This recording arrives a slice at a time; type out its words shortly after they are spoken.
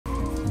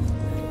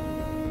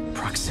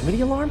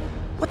proximity alarm?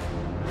 What?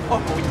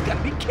 Oh, you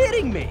gotta be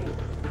kidding me!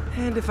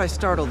 And if I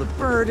startle the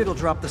bird, it'll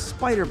drop the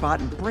spider bot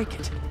and break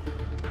it.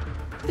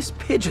 This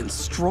pigeon's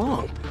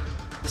strong.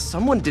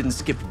 Someone didn't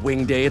skip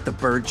wing day at the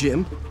bird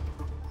gym.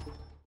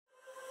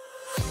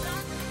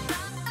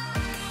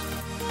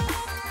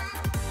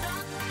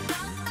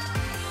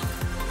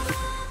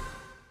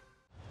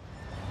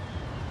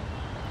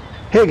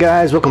 Hey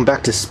guys, welcome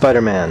back to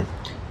Spider-Man.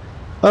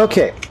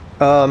 Okay,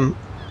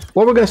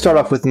 what we're going to start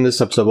off with in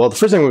this episode, well, the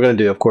first thing we're going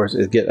to do, of course,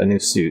 is get a new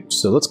suit.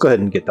 So let's go ahead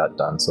and get that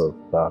done, so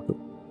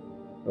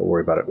don't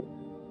worry about it.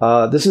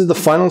 This is the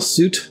final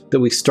suit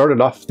that we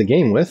started off the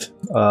game with,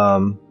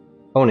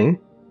 owning.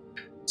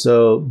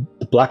 So,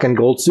 the black and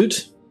gold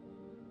suit.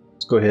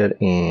 Let's go ahead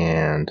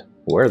and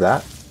wear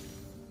that.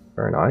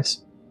 Very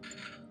nice.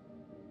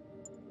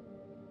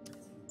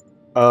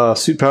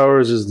 Suit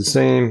powers is the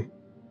same.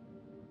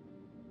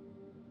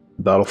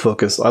 Battle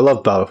focus. I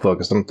love battle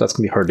focus. That's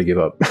gonna be hard to give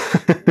up.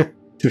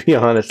 To be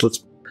honest,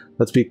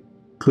 let's be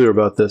clear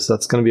about this.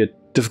 That's gonna be a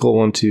difficult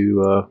one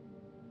to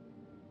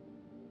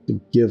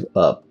give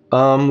up.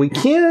 We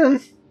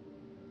can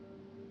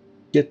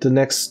get the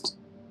next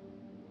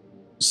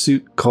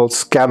suit called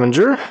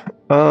Scavenger.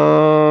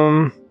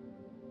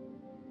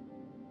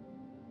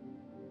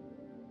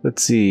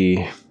 Let's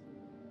see.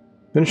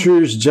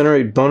 Finishers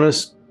generate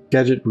bonus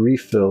gadget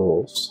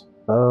refills.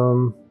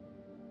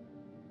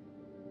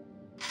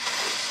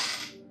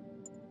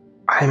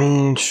 I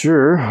mean,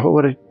 sure. What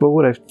would I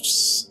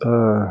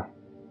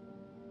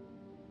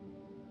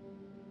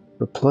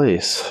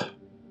replace?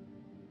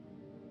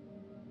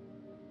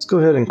 Let's go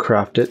ahead and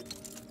craft it.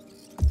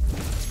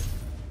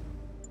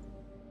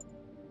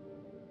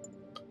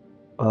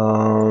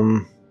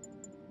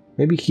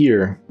 Maybe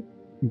here.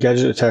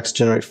 Gadget attacks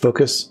generate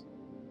focus.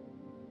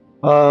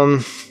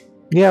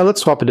 Yeah,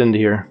 let's swap it into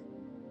here.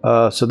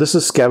 So this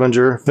is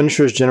Scavenger.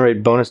 Finishers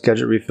generate bonus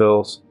gadget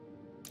refills.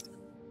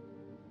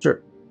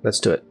 Sure, let's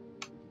do it.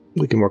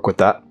 We can work with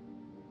that.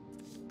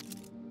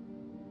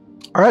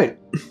 Alright.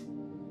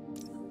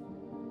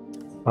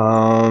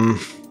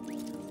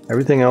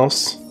 Everything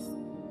else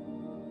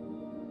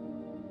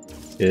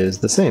is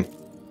the same.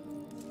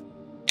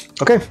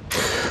 Okay,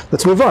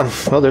 let's move on.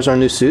 Well, there's our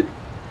new suit.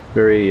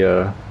 Very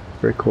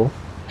cool.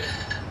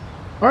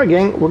 Alright,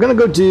 gang, we're gonna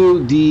go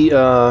do the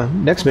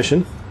next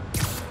mission,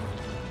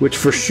 which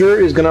for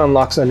sure is gonna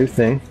unlock a new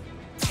thing,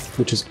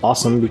 which is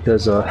awesome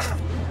because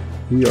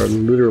we are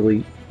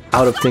literally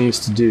out of things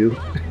to do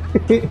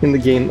in the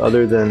game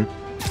other than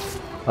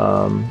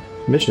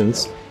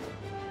missions.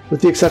 With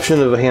the exception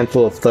of a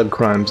handful of thug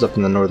crimes up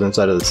in the northern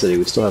side of the city,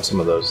 we still have some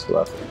of those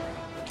left.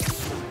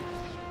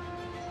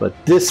 But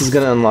this is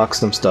going to unlock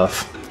some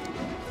stuff,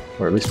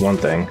 or at least one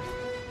thing.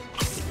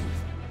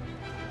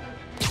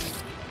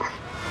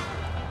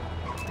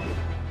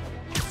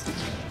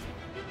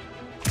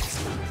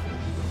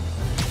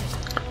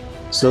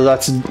 So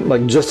that's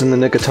like just in the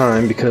nick of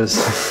time because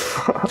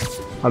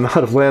I'm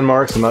out of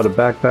landmarks, I'm out of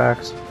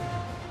backpacks.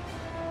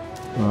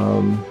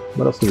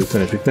 What else did we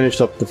finish? We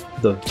finished up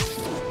the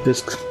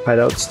disc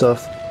hideout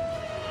stuff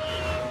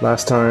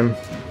last time.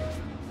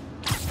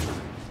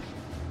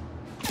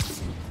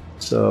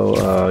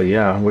 So,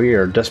 yeah, we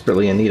are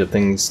desperately in need of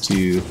things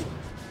to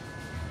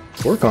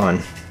work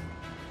on.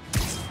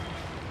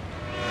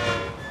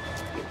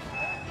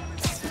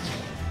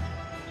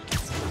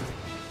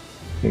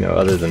 You know,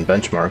 other than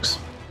benchmarks.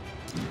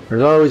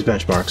 There's always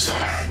benchmarks.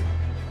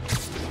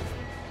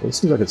 Well, it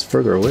seems like it's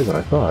further away than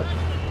I thought.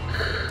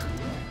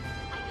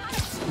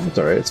 That's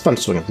alright, it's fun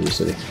swinging through the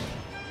city.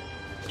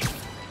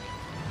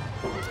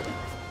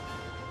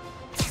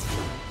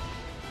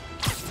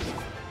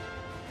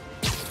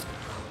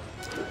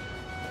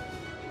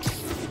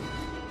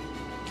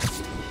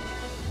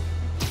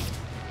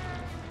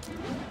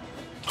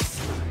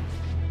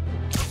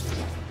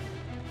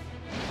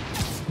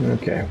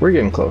 Okay, we're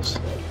getting close.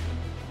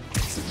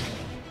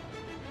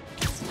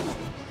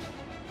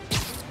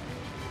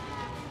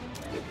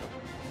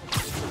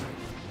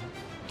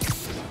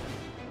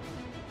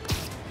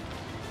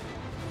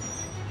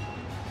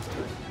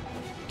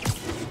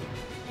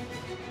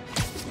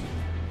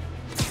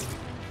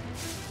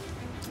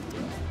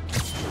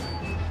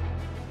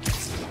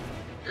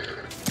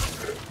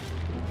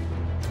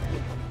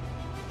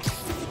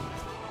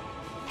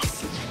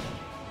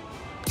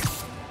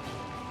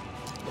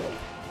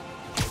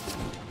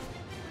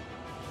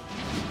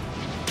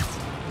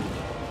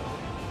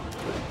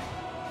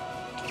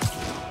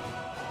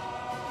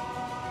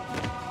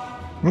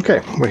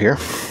 Okay, we're here.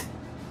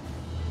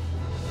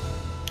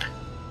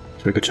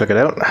 Should we go check it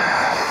out?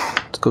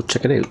 Let's go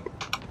check it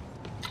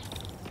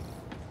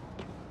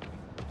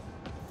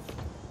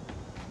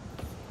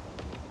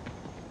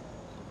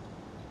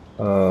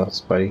out.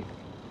 Spidey.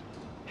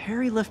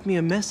 Harry left me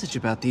a message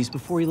about these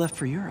before he left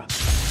for Europe.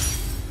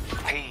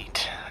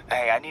 Pete,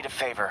 hey, I need a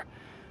favor.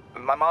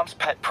 My mom's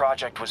pet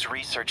project was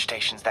research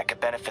stations that could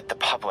benefit the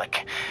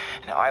public.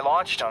 Now, I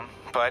launched them,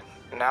 but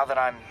now that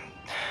I'm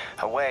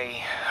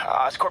away,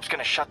 Oscorp's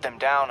gonna shut them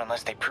down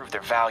unless they prove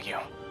their value.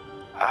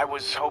 I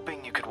was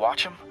hoping you could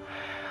watch them.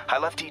 I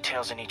left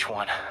details in each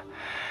one.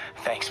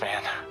 Thanks,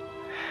 man.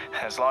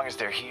 As long as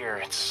they're here,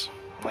 it's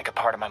like a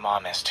part of my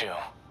mom is, too.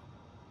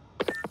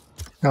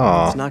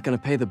 Aw. It's not gonna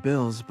pay the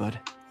bills, but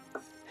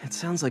it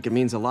sounds like it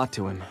means a lot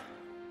to him.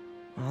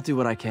 I'll do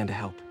what I can to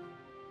help.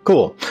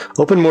 Cool.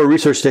 Open more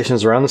research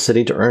stations around the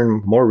city to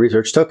earn more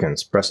research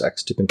tokens. Press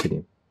X to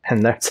continue.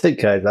 And that's it,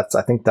 guys.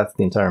 I think that's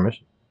the entire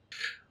mission.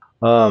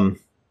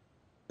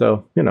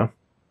 So, you know.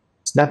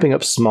 Snapping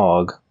up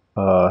Smog.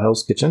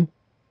 Hell's Kitchen.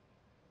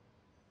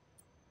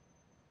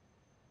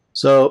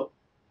 So,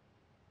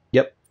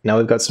 yep. Now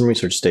we've got some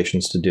research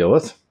stations to deal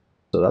with.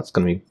 So that's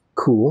going to be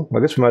cool. I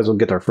guess we might as well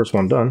get our first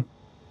one done.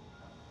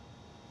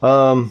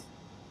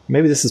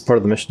 Maybe this is part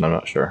of the mission. I'm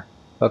not sure.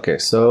 Okay,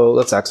 so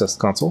let's access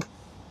the console.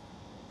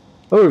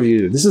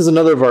 Overview. This is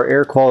another of our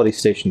air quality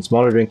stations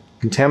monitoring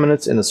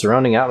contaminants in the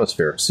surrounding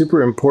atmosphere.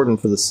 Super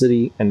important for the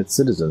city and its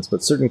citizens,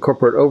 but certain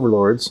corporate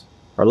overlords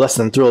are less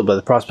than thrilled by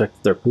the prospect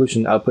of their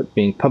pollution output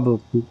being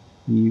publicly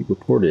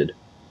reported.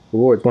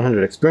 Rewards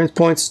 100 experience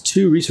points,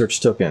 2 research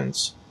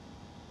tokens.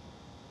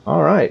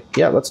 Alright,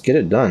 yeah, let's get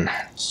it done.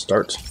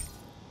 Start.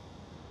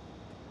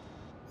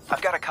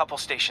 I've got a couple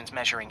stations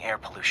measuring air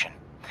pollution.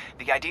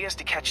 The idea is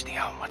to catch the,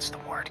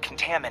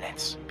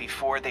 contaminants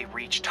before they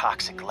reach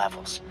toxic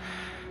levels.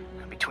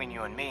 Between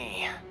you and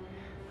me,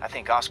 I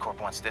think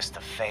Oscorp wants this to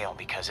fail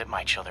because it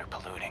might show they're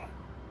polluting.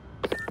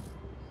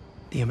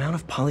 The amount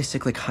of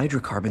polycyclic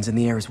hydrocarbons in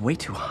the air is way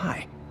too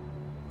high.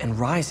 And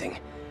rising.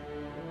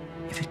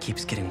 If it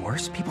keeps getting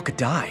worse, people could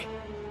die.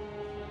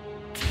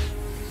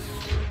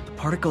 The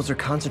particles are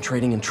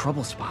concentrating in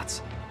trouble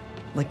spots,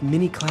 like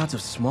mini clouds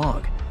of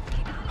smog.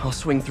 I'll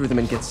swing through them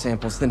and get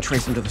samples, then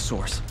trace them to the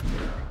source.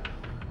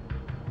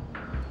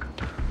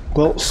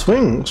 Well,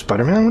 swing,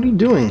 Spider-Man, what are you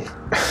doing?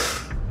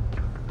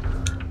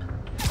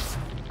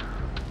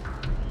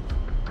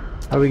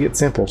 How do we get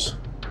samples?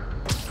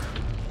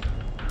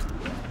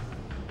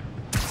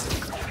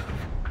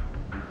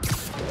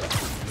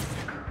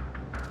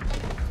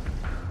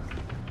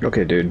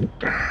 Okay, dude.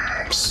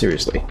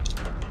 Seriously.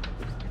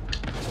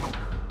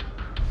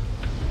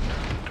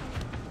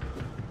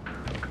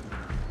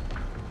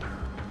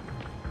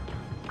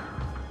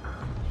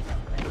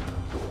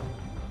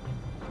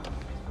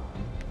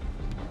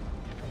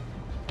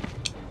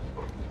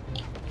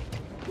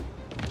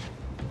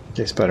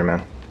 Okay,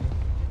 Spider-Man.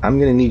 I'm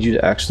gonna need you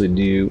to actually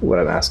do what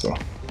I'm asking.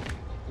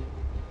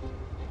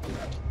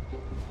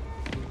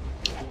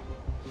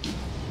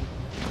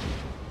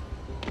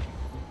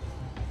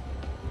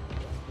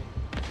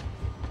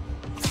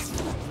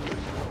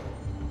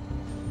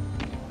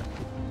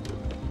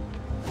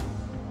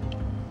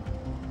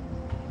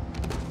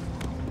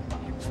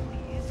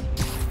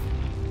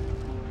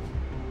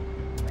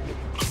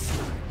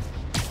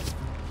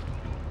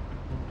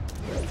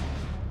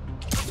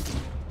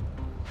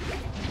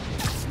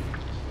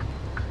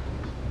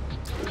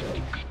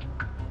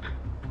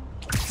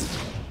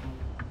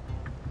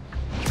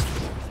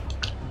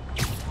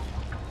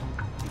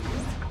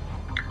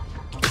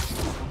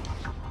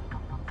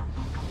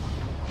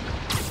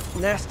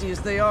 Nasty as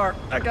they are,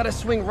 I gotta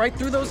swing right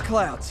through those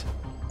clouds.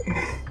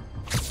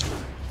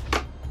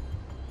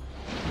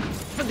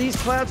 For these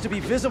clouds to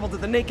be visible to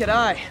the naked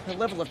eye, the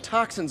level of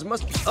toxins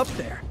must be up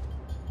there.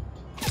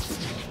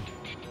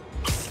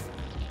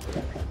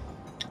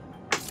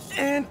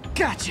 And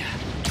gotcha!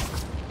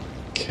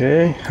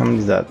 Okay, how many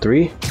is that?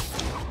 3?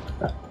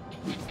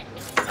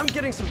 I'm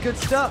getting some good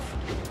stuff.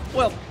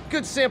 Well,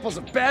 good samples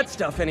of bad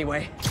stuff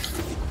anyway.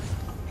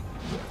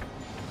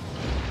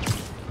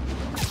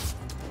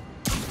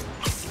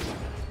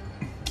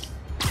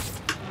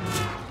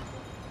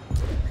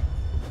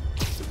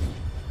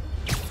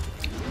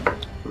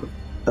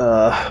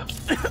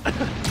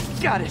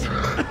 Got it.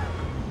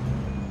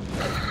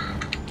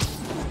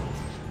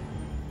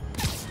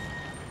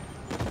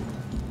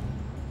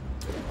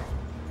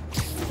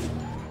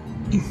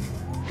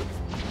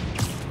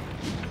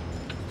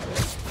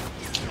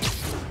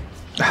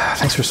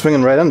 Thanks for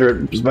swinging right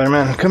under it,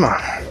 Spider-Man. Come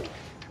on.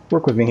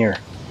 Work with me here.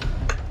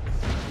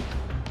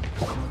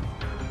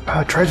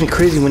 It drives me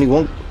crazy when he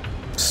won't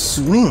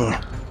swing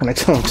when I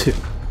tell him to.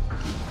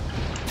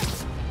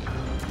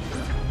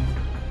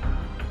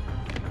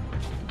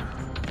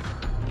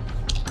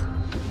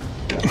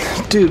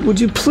 Dude, would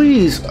you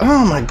please?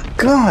 Oh my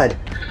god!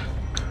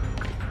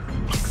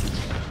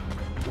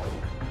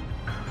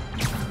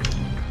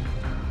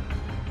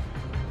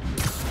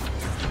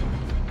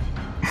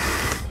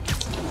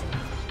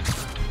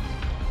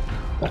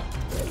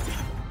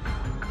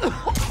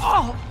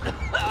 Oh!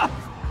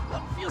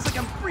 Feels like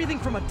I'm breathing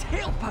from a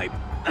tailpipe.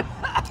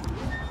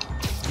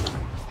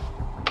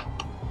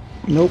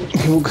 Nope,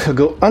 he'll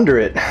go under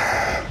it.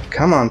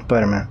 Come on,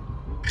 Spider-Man.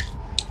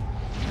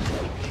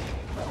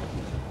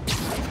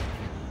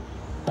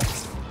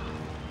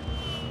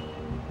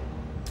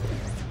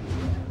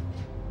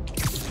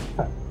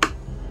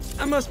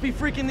 I must be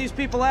freaking these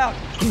people out.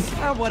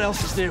 What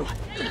else is new?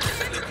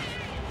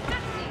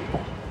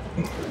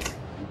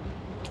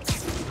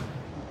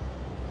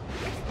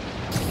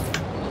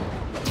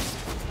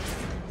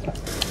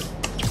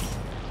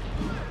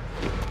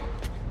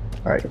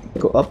 Alright,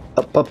 go up,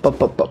 up, up,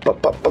 up, up, up,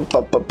 up, up, up,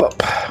 up,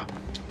 up, up.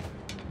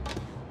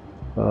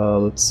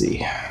 Let's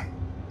see.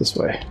 This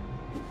way.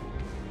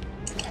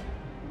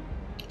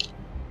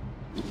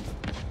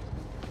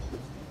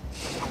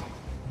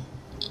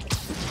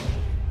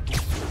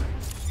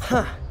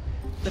 Huh.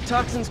 The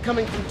toxin's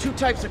coming from 2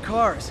 types of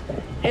cars,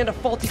 and a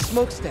faulty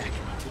smokestack.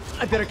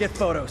 I better get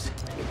photos.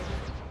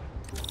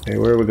 Okay,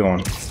 where are we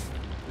going?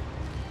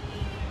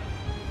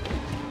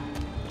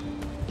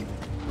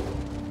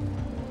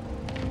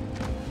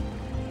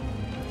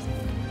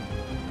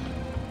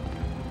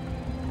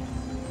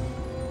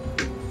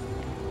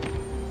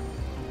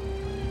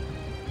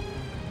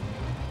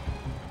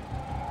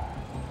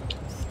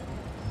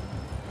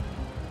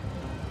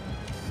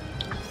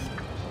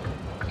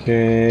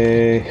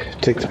 Okay,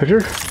 take the picture.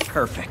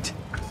 Perfect.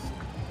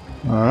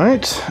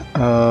 Alright,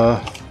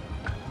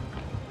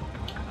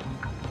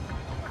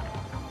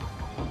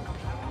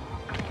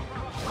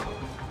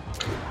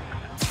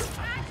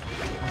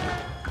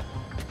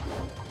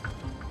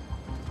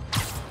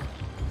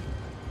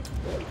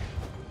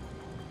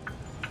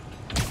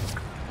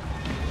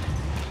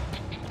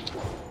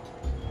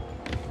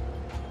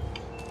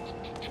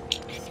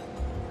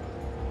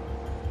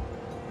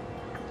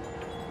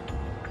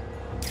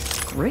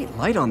 Great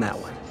light on that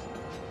one.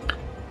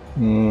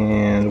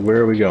 and where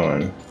are we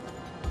going?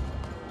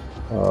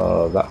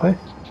 That way?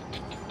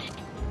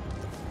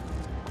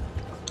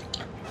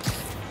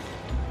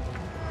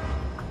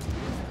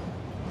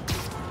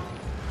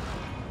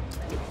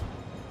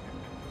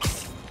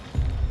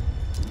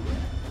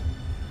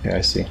 Yeah,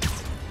 I see.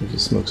 There's a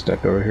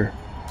smokestack over here.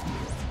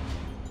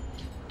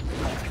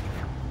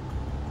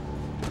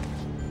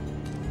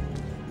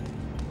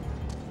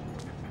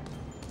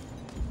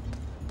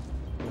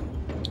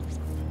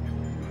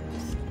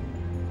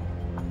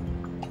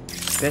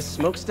 Best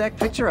smokestack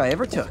picture I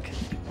ever took.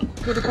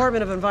 The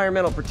Department of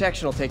Environmental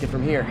Protection will take it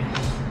from here.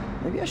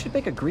 Maybe I should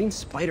make a green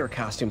spider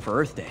costume for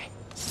Earth Day.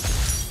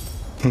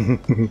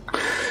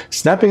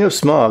 Snapping up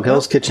Smog,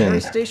 Hell's Kitchen.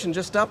 Harry Station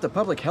just stopped a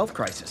public health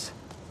crisis.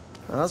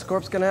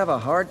 Oscorp's gonna have a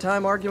hard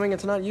time arguing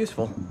it's not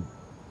useful.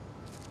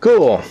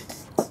 Cool.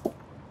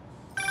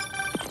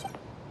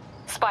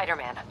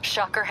 Spider-Man,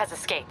 Shocker has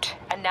escaped,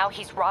 and now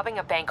he's robbing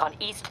a bank on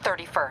East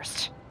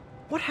 31st.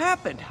 What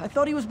happened? I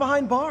thought he was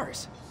behind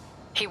bars.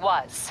 He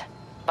was,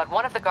 but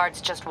one of the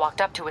guards just walked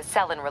up to his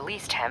cell and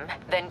released him,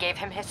 then gave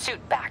him his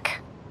suit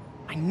back.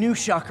 I knew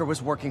Shocker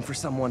was working for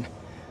someone.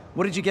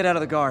 What did you get out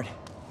of the guard?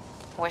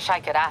 Wish I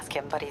could ask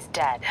him, but he's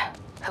dead.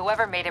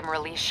 Whoever made him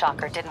release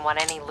Shocker didn't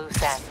want any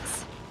loose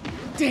ends.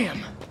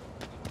 Damn!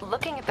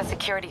 Looking at the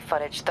security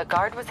footage, the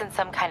guard was in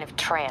some kind of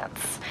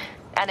trance.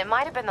 And it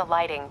might have been the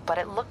lighting, but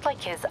it looked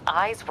like his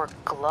eyes were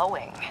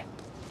glowing.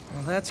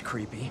 Well, that's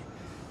creepy.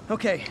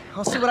 Okay,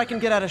 I'll see what I can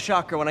get out of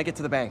Shocker when I get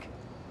to the bank.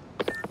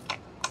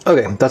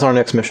 Okay, that's our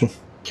next mission.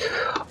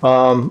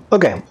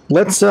 Okay,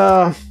 let's,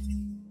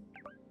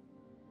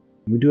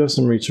 we do have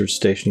some research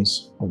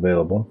stations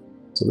available.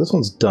 So this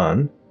one's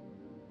done.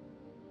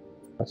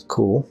 That's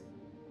cool.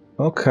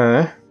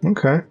 Okay,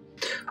 okay.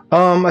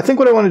 I think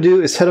what I want to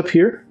do is head up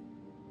here.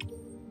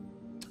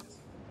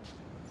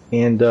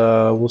 And,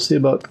 we'll see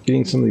about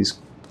getting some of these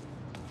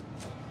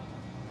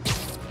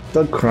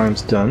thug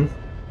crimes done.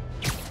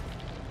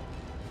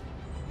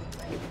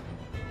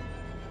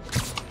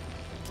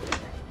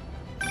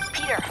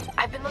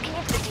 I've been looking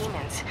into the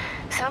demons.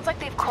 Sounds like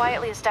they've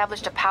quietly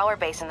established a power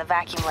base in the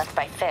vacuum left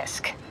by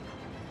Fisk.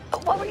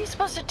 What were you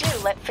supposed to do?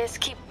 Let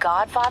Fisk keep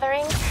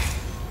godfathering?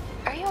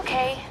 Are you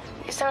okay?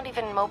 You sound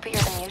even mopier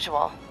than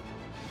usual.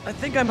 I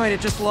think I might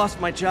have just lost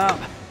my job.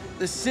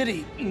 The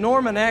city,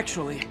 Norman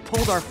actually,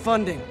 pulled our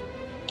funding.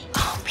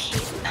 Oh,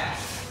 Pete.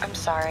 I'm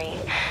sorry.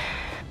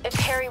 If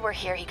Harry were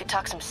here, he could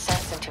talk some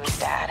sense into his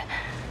dad.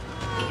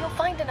 You'll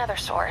find another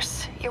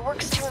source. Your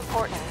work's too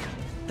important.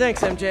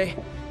 Thanks,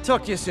 MJ.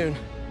 Talk to you soon.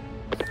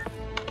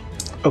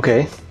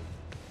 Okay.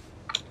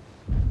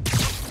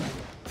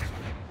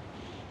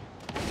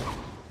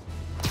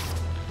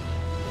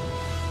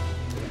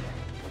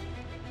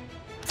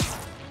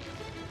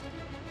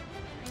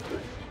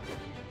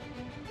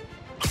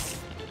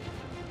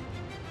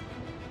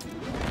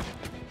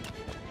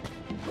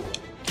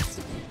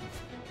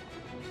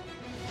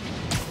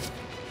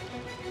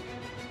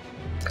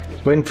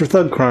 Waiting for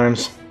thug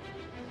crimes.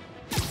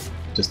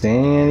 Just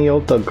any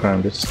old thug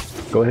crime.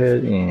 Just go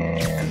ahead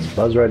and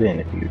buzz right in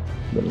if you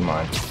wouldn't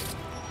mind.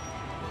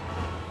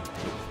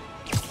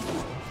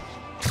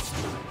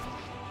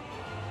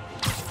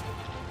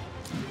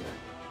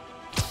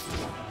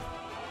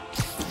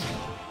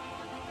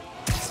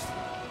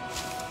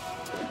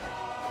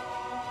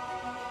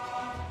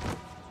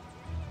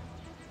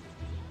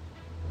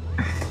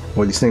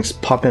 Well, these things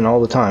pop in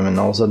all the time and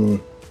all of a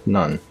sudden,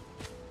 none.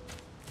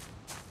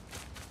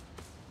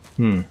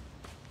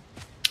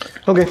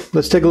 Okay,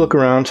 let's take a look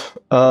around.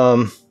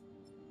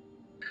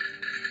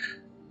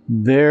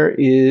 There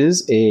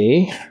is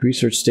a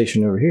research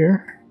station over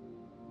here.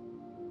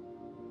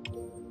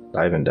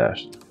 Dive and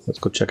dash. Let's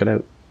go check it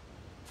out.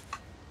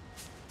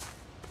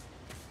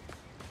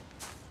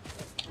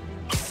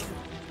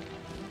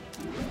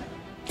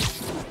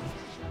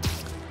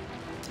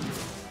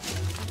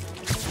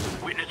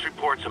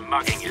 reports a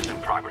mugging is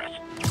in progress.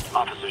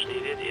 Officers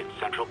needed in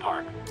Central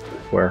Park.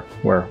 Where?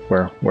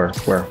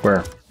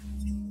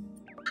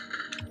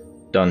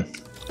 Done.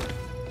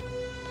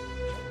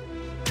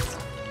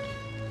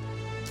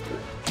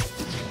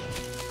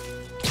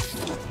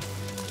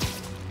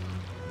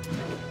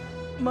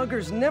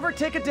 Muggers never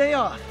take a day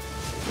off.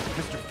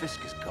 Mr.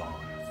 Fisk is gone.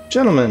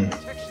 Gentlemen.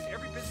 Protection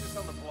every business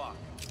on the block.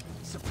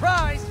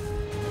 Surprise!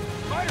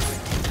 Spider-Man!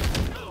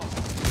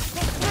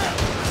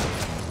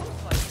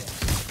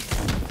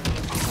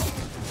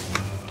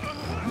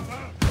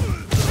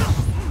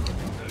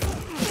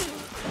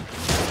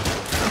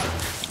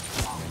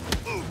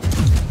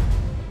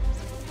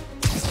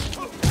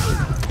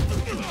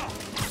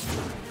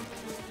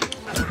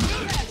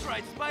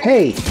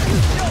 Hey!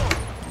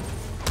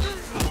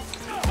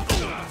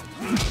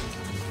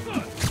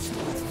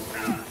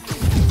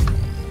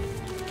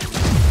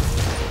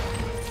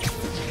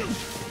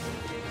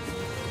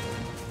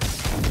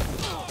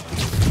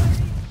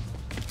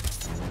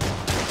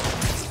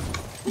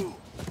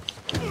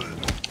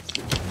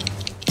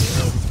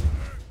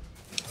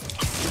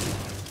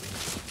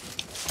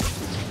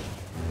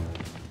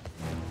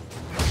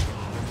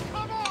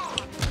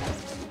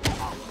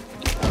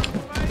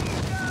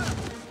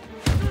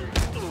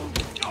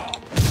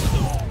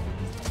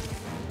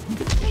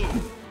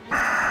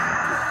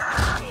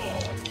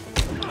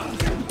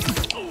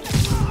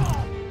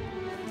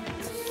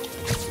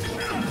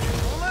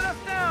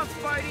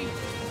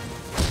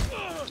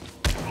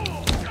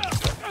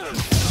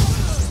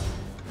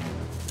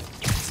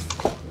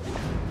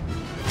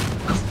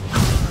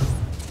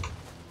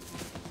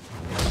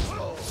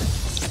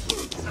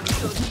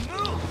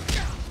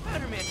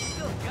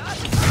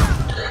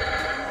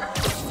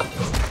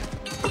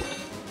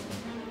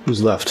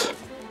 Who's left?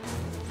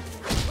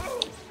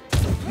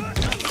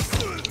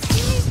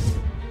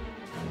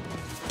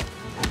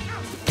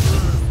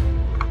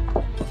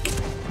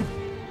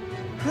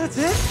 That's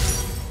it?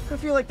 I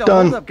feel like the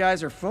Done. hold-up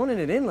guys are phoning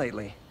it in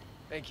lately.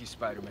 Thank you,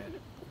 Spider-Man.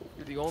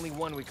 You're the only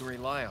one we can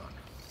rely on.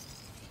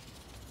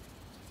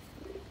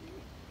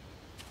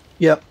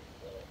 Yep.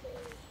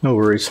 No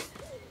worries.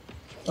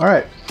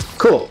 Alright,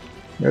 cool.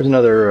 There's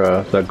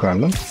another thug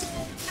crime then.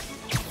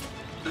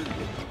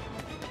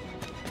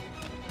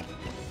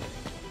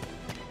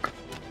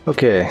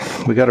 Okay,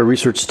 we got a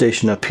research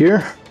station up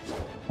here.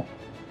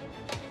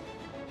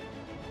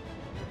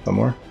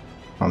 Somewhere.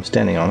 I'm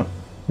standing on it.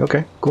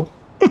 Okay, cool.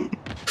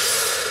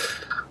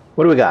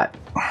 What do we got?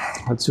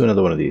 Let's do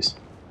another one of these.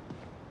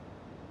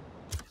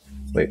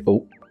 Wait,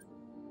 oh.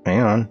 Hang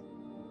on.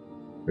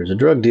 There's a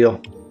drug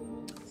deal.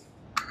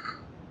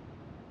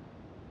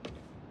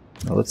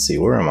 Now let's see,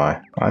 where am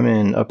I? I'm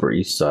in Upper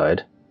East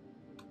Side.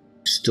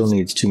 Still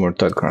needs 2 more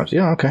thug crimes.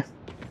 Yeah, okay.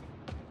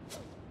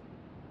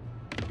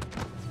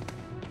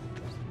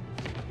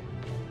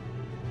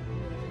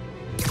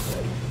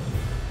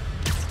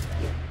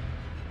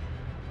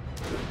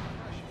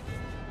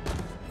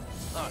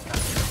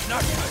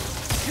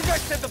 You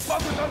guys said the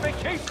bug was on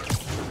vacation!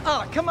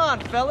 Oh, come on,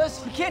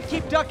 fellas. You can't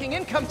keep ducking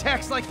income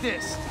tax like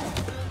this.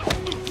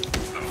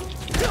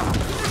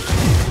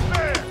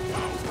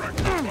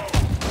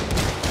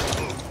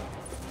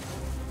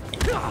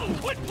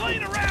 Quit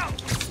playing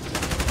around!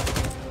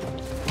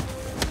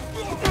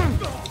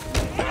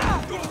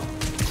 How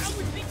is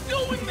he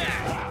doing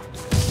that?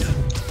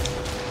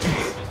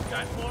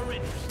 Got more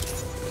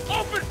interest.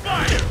 Open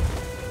fire!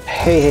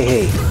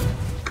 Hey.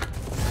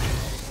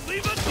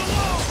 Leave us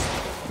alone!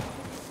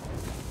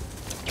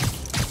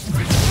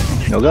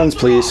 No guns,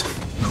 please.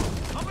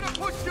 I'm gonna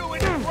push you in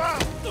the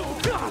ground!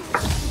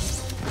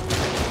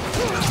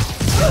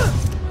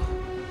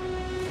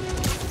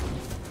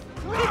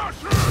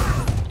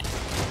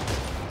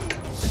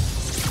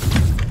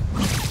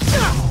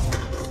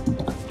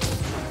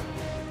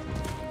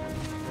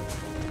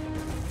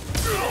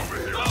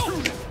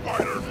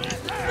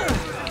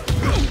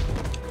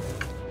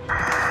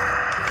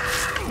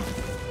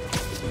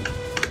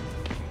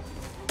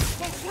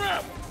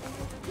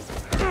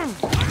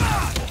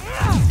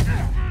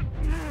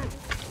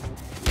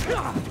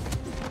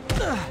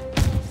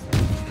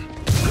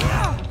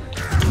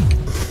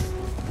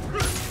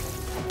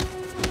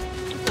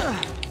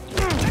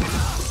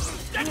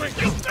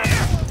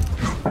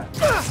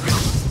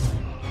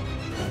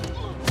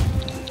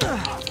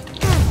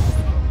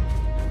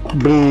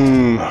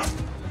 Boom.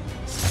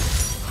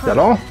 Is that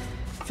all?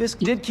 Fisk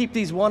did keep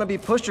these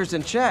wannabe pushers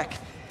in check.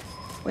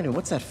 Wait a minute,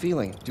 what's that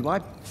feeling? Do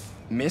I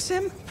miss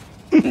him?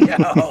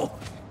 No.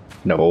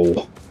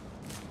 No.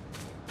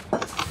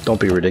 Don't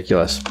be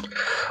ridiculous.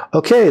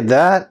 Okay,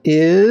 that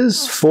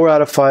is 4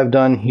 out of 5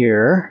 done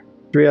here.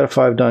 3 out of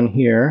 5 done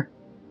here.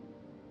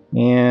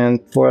 And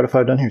 4 out of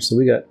 5 done here. So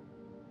we got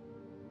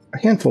a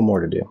handful more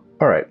to do.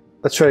 Alright,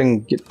 let's try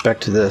and get back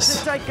to this.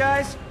 Sit tight,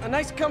 guys. A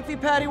nice comfy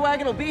paddy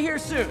wagon will be here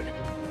soon.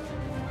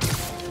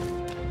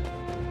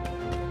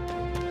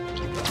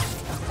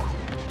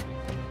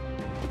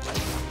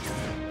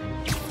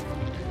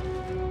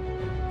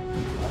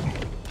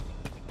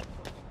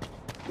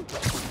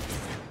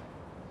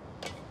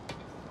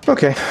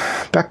 Okay,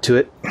 back to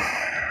it.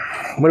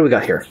 what do we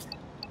got here?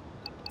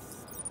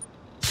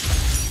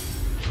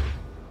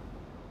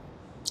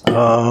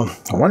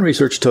 One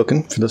research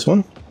token for this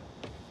one.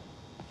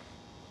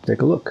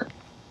 Take a look.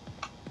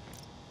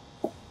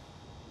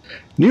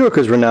 New York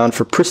is renowned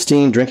for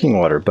pristine drinking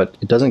water, but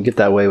it doesn't get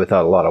that way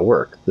without a lot of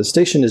work. The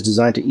station is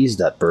designed to ease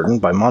that burden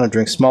by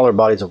monitoring smaller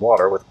bodies of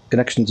water with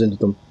connections into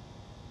the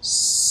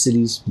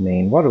city's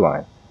main water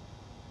line.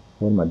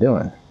 What am I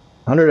doing?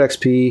 100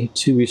 XP,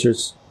 2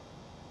 research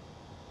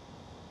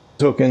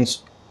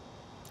tokens.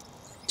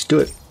 Let's do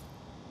it.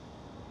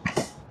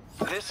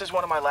 This is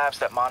one of my labs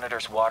that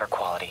monitors water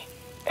quality.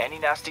 Any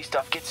nasty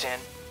stuff gets in,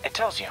 it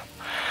tells you.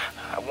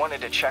 I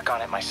wanted to check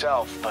on it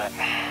myself, but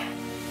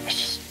it's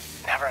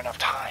just never enough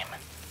time.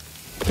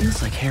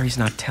 Feels like Harry's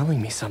not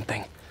telling me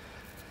something.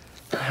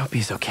 I hope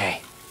he's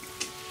okay.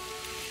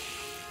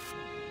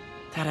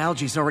 That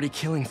algae's already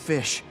killing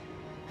fish.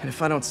 And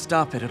if I don't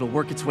stop it, it'll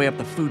work its way up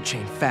the food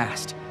chain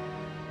fast.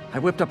 I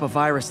whipped up a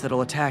virus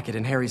that'll attack it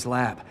in Harry's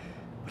lab.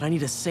 But I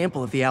need a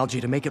sample of the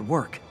algae to make it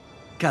work.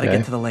 Gotta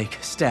get to the lake,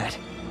 stat.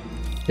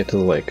 Get to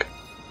the lake.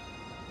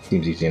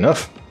 Seems easy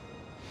enough.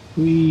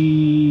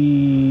 Whee!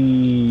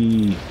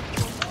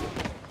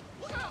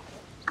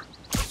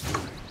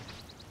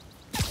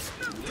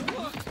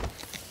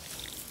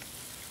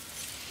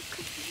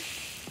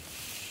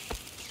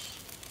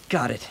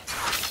 Got it.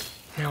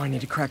 Now I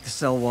need to crack the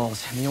cell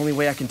walls, and the only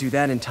way I can do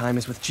that in time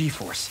is with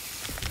G-Force.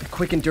 The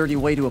quick and dirty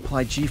way to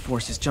apply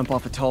G-Force is jump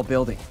off a tall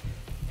building,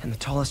 and the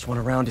tallest one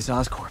around is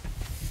Oscorp.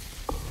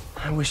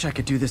 I wish I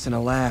could do this in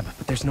a lab,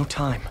 but there's no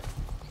time.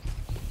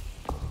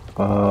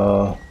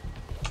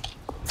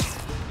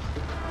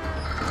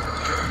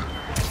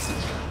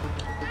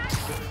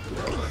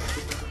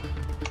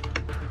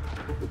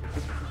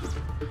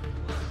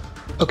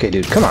 Okay,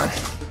 dude, come on.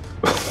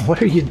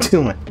 What are you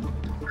doing?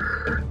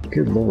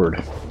 Good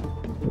lord.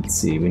 Let's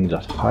see, we need a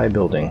high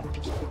building.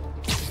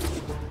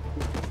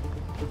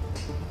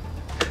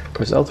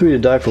 Press L3 to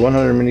dive for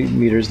 100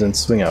 meters, then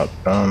swing out.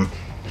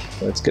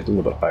 Let's get a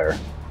little bit higher.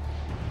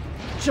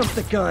 Jump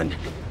the gun!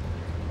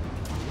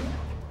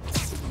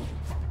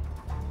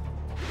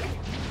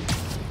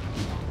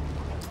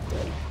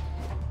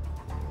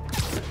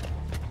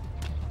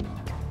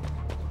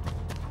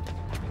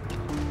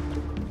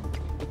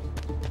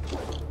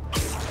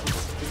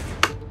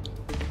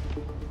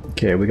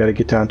 Okay, we gotta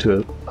get down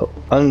to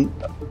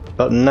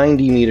about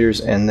 90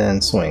 meters and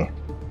then swing.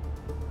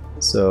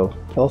 So,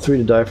 L3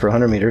 to dive for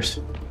 100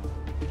 meters.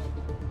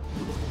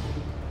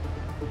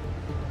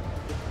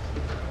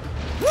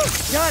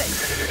 Got it!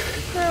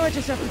 Now I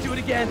just have to do it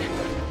again.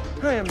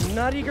 I am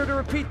not eager to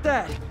repeat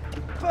that,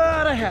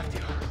 but I have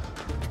to.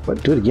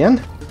 What, do it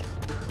again?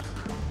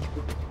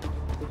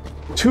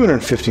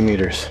 250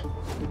 meters.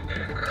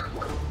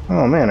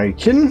 Oh man, are you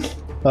kidding?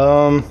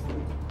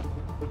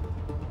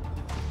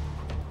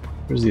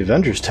 There's the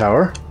Avengers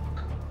Tower.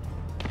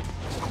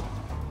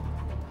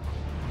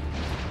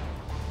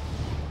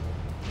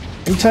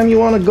 Anytime you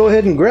want to go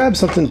ahead and grab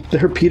something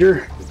there,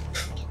 Peter.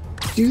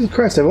 Jesus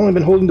Christ, I've only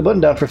been holding the button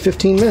down for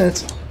 15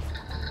 minutes.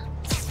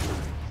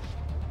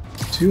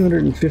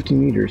 250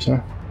 meters,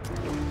 huh?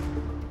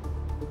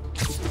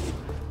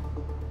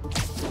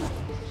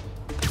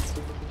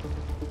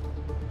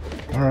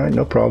 Alright,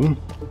 no problem.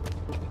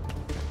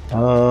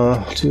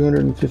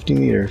 250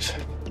 meters.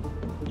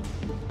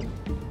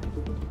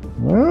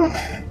 Well,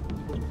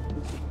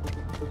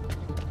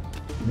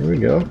 here we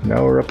go.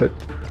 Now we're up at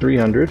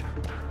 300.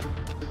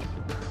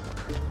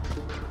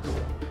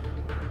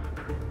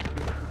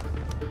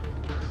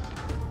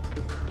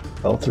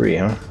 L3,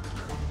 huh?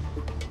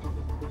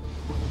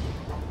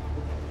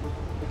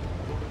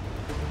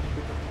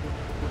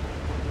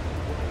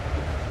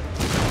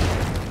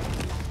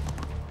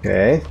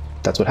 Okay,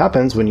 that's what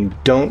happens when you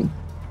don't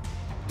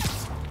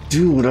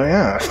do what I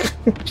ask.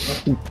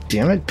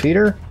 Damn it,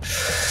 Peter.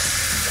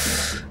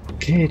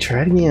 Okay,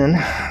 try it again.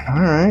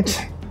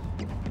 Alright.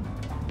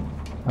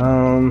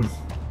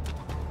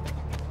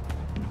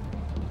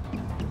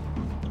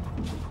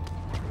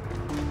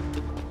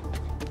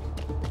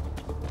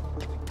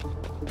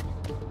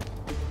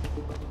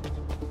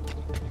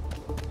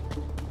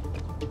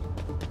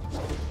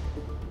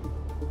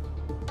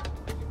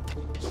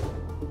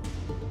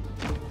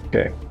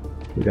 Okay,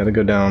 we gotta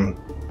go down.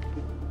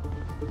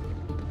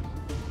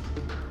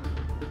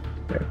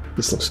 Okay,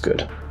 this looks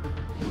good.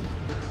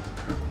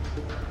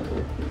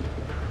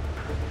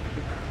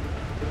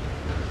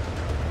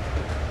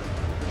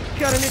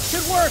 Got it, it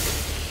should work!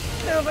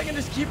 Now if I can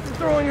just keep from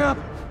throwing up.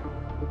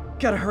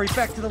 Gotta hurry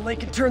back to the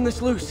lake and turn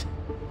this loose.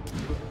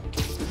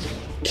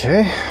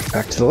 Okay,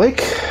 back to the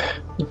lake.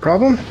 No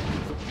problem.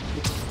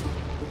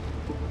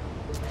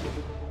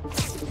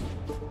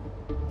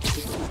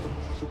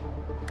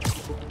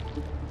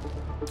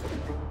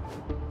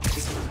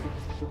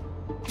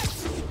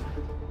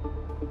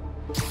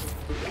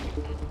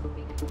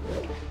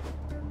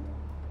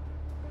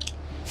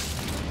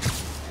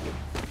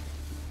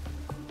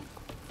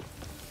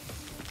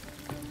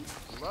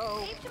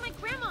 Wave to my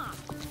grandma.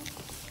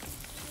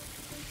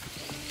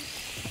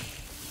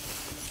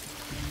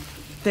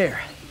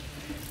 There.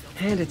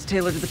 And it's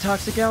tailored to the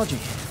toxic algae.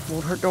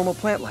 Won't hurt normal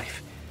plant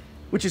life.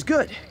 Which is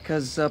good,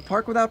 because a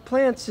park without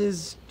plants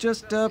is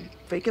just a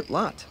vacant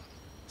lot.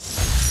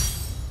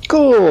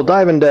 Cool!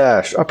 Dive and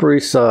dash. Upper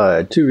East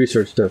Side. 2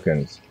 research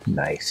tokens.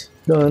 Nice.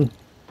 Done.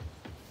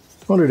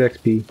 100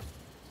 XP.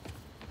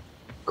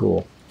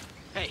 Cool.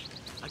 Hey,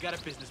 I got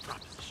a business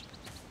proposition.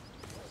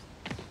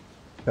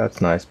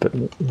 That's nice, but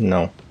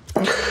no.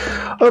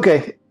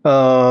 Okay.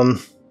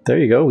 There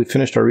you go. We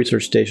finished our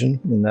research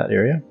station in that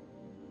area.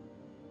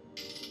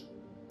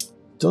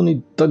 Still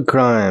need thug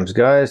crimes,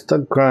 guys.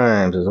 Thug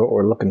crimes is what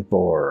we're looking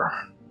for.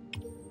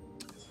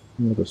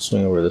 I'm gonna go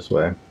swing over this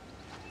way.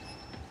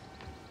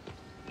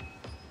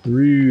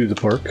 Through the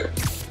park. Don't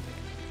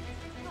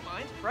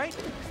mind, right?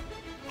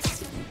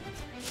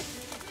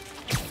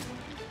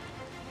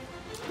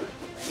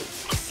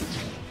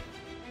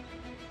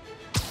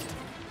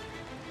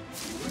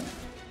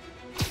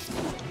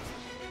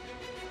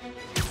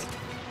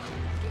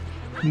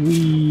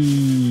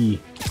 Whee!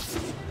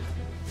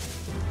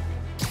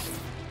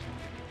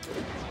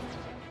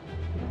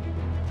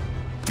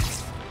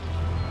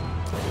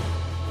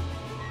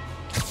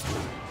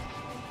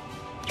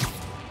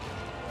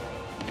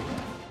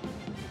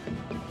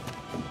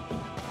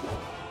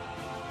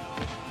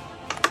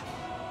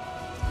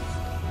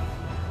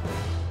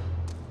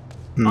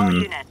 All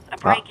units, a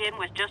break-in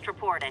was just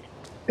reported.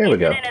 There we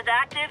go. Incident is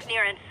active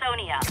near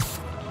Ansonia.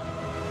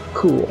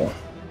 Cool.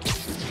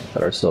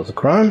 Got ourselves a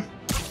crime.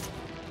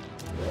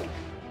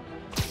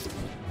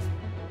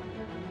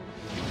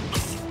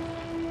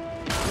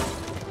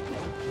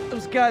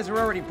 Those guys are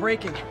already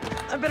breaking.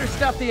 I better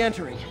stop the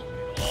entering.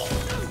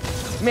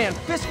 Man,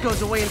 Fisk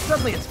goes away and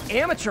suddenly it's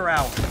amateur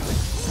hour.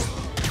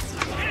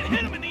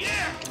 Hit him in the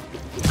air!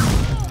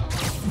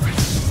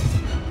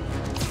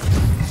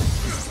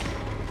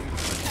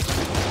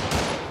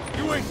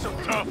 You ain't so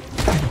tough.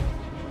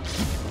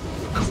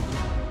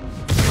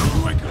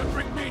 You ain't gonna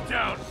bring me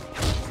down.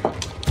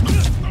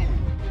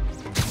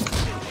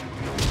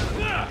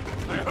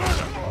 I heard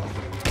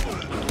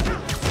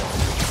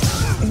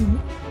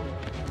him.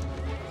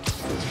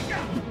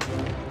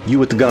 You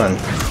with the gun.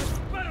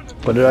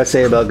 What did I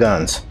say about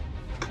guns?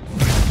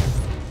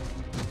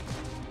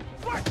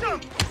 Watch him!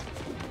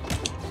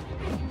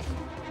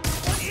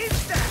 What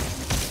is that?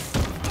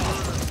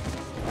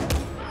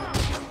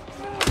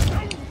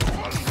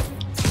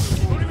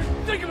 Don't even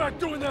think about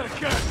doing that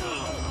again.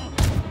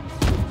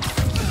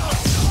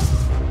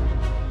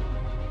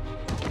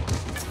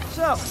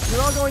 So,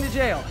 you're all going to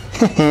jail.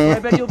 I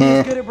bet you'll be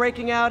as good at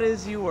breaking out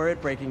as you were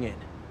at breaking in.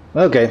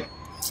 Okay.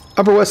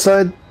 Upper West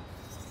Side.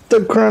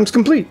 Thug crimes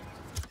complete.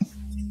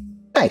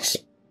 Nice.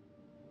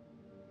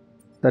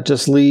 That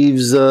just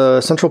leaves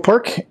Central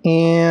Park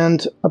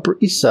and Upper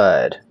East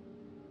Side.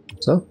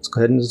 So let's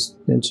go ahead and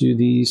into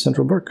the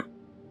Central Park.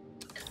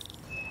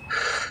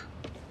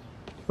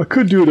 I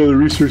could do another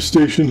research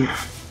station.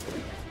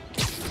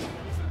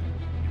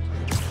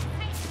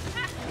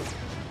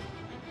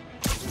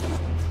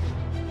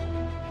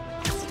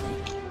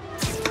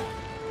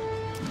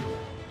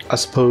 I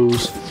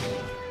suppose.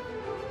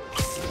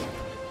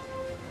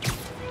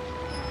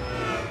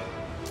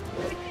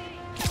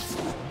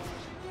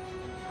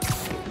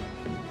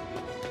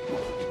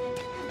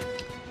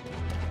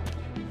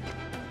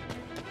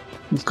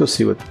 Let's go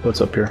see what's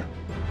up here.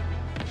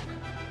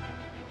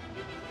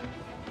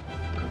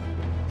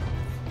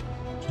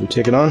 Should we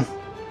take it on?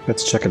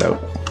 Let's check it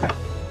out.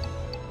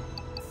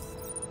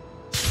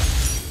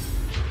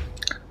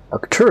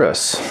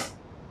 Arcturus.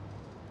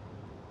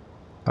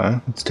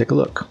 Alright, let's take a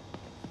look.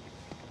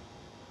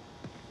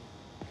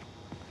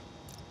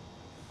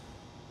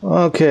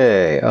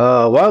 Okay,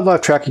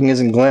 wildlife tracking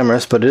isn't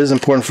glamorous, but it is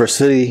important for a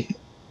city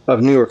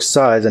of New York's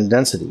size and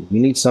density. We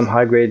need some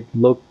high-grade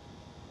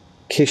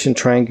location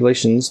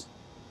triangulations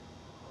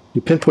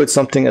to pinpoint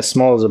something as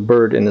small as a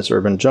bird in this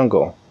urban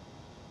jungle.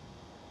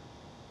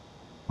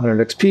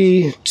 100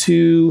 XP,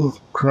 2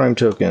 crime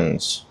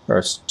tokens,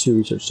 or 2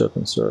 research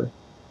tokens, sorry.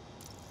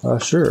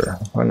 Sure,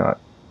 why not?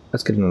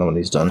 Let's get another one of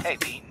these done. Hey,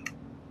 Pete.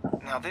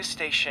 Now, this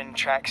station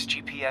tracks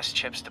GPS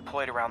chips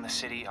deployed around the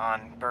city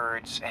on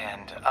birds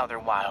and other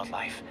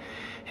wildlife.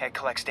 It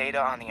collects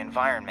data on the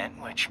environment,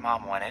 which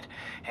Mom wanted,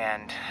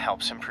 and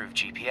helps improve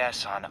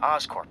GPS on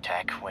Oscorp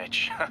tech,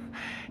 which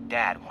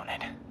Dad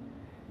wanted.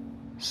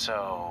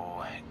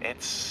 So,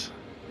 it's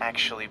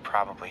actually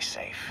probably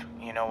safe.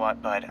 You know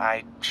what, bud?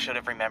 I should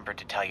have remembered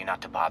to tell you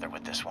not to bother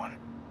with this one.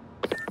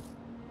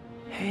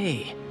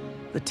 Hey,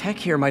 the tech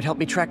here might help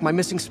me track my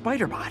missing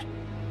spider bot.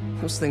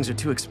 Those things are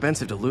too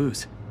expensive to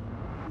lose.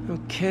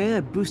 Okay,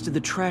 I boosted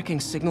the tracking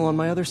signal on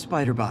my other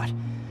spider bot.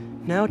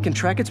 Now it can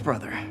track its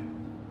brother.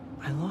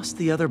 I lost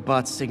the other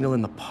bot's signal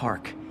in the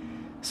park,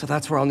 so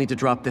that's where I'll need to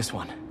drop this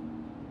one.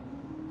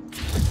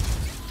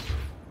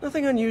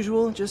 Nothing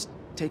unusual, just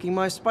taking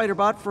my spider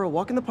bot for a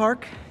walk in the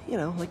park, you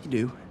know, like you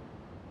do.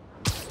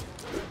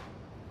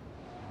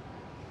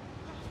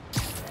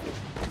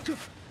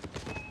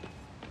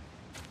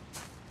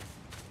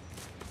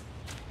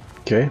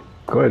 Okay,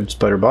 go ahead,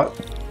 Spider-Bot.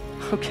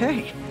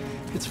 Okay,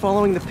 it's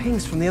following the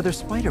pings from the other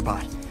spider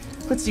bot.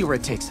 Let's see where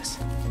it takes us.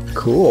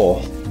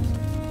 Cool.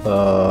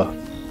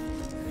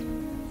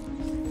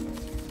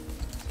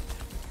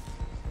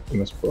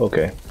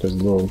 Okay, there's a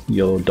little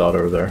yellow dot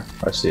over there.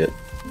 I see it.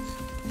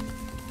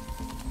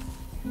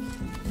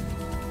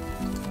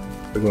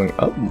 We're going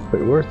up.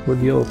 Wait, where'd the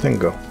yellow thing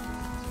go?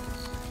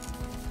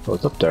 Oh,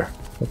 it's up there.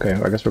 Okay,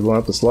 I guess we're going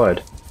up the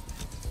slide.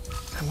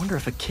 I wonder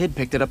if a kid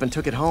picked it up and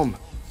took it home.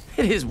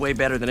 It is way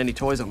better than any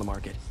toys on the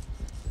market.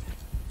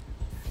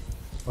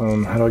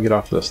 How do I get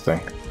off this thing?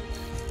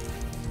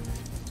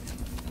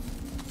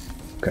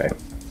 Okay.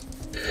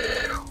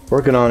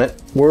 Working on it.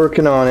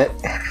 Working on it.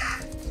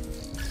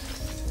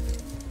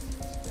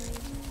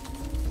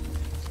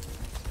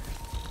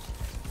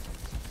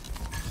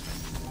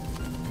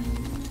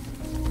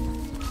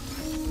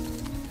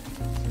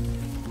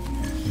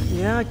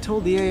 Yeah, I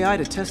told the AI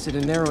to test it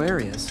in narrow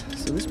areas,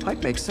 so this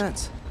pipe makes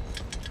sense.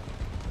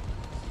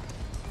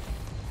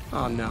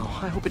 Oh no,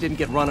 I hope it didn't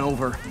get run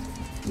over.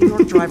 New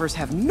York drivers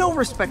have no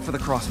respect for the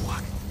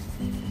crosswalk.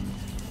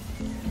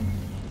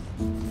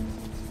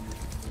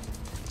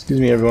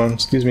 Excuse me, everyone.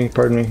 Excuse me.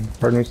 Pardon me.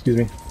 Pardon me. Excuse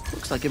me.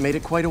 Looks like it made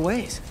it quite a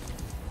ways.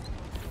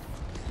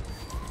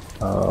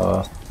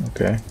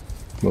 Okay.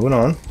 Moving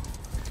on.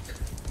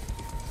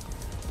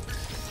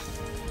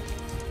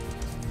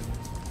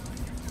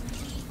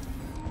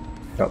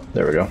 Oh,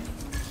 there we go.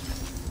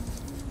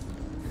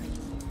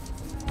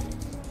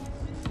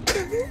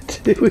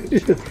 Did we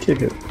just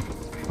kick it?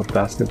 A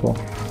basketball.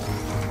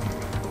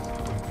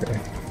 Okay.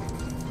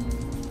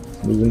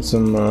 Moving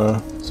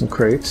some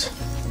crates.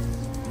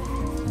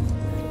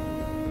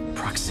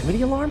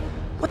 Proximity alarm?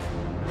 What?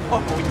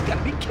 Oh, you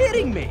gotta be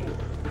kidding me!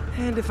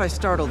 And if I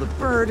startle the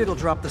bird, it'll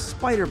drop the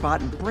spider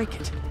bot and break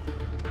it.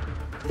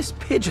 This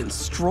pigeon's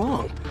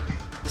strong.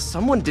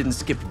 Someone didn't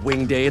skip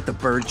wing day at the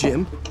bird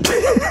gym.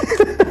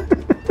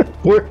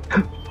 Where?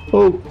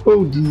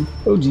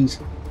 Oh geez.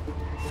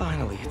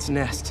 Finally, its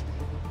nest.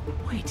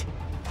 Wait,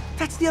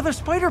 that's the other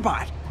spider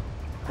bot.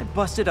 I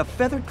busted a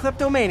feathered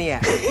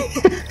kleptomaniac.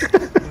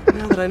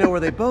 Now that I know where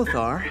they both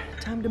are,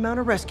 time to mount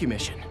a rescue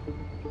mission.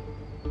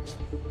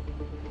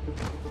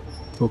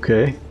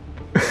 Okay.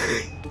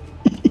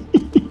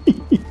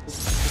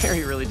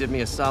 Harry really did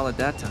me a solid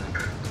that time.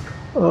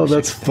 Oh,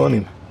 that's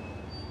funny.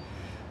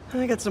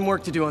 I got some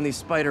work to do on these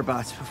spider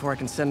bots before I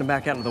can send them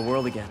back out into the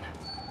world again.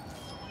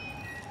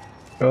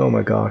 Oh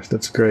my gosh,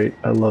 that's great.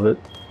 I love it.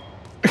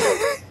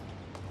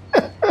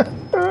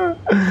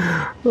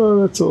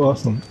 Oh, that's so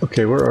awesome.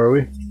 Okay, where are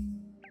we?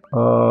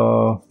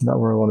 Not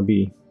where I want to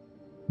be.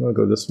 I'm gonna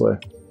go this way.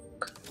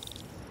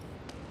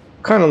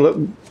 Kind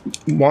of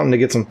wanting to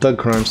get some thug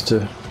crimes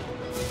to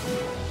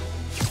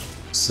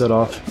set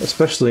off,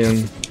 especially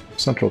in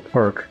Central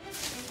Park.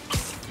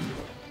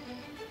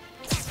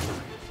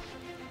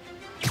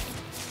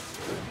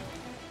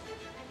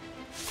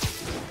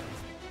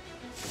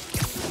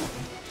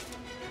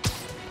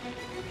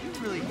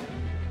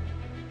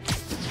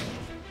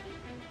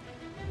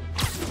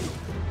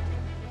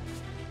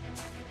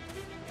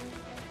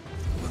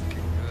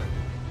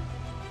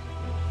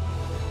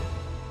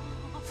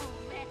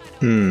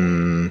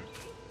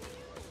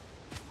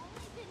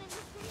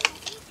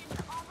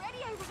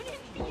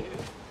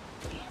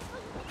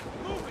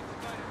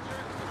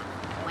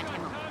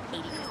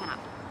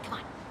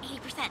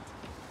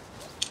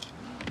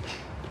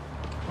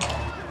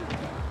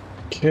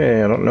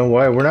 Okay, I don't know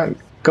why we're not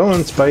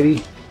going,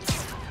 Spidey.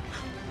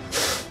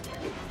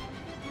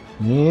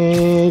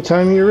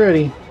 Anytime you're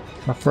ready,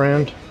 my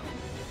friend.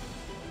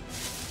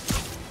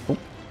 Oh,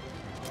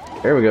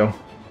 there we go.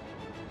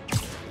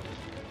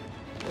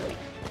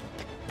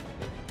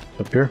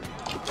 Up here.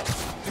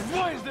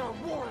 Why is there a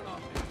warrant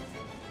on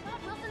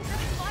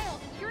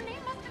me?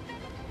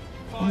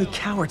 Only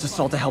cowards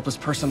assault a helpless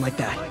person like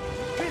that.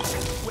 Is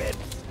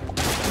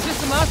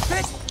this a mouse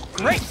pit?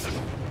 Great!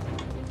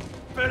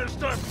 Better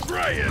start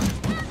praying!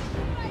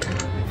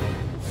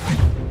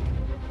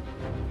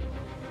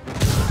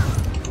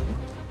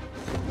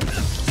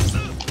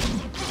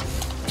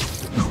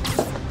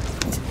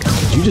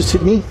 Did you just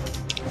hit me?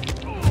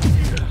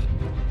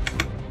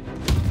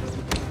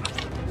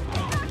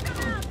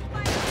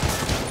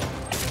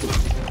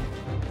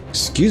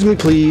 Excuse me,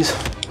 please.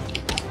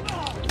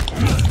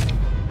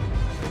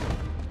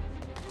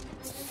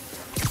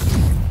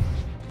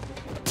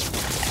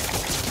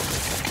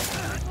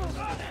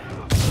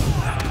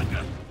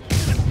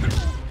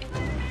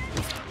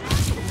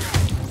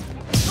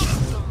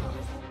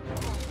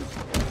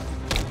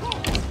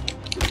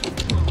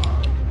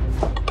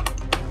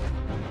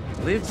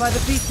 Live by the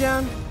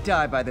beatdown,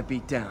 die by the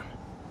beatdown.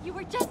 You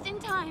were just in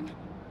time.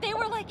 They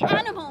were like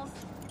animals.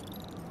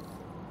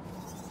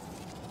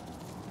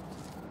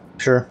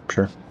 Sure.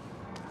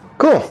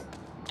 Cool.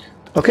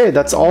 Okay,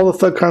 that's all the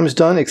thug crimes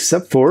done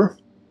except for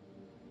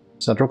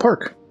Central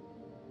Park.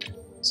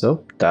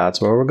 So that's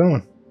where we're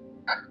going.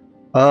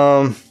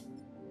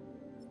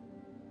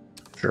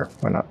 Sure,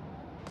 why not?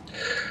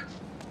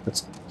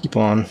 Let's keep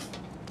on.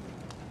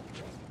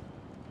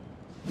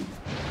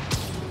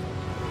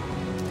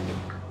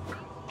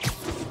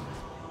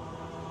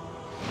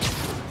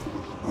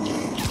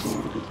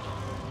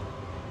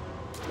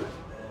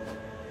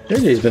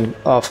 JJ's been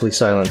awfully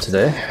silent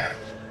today.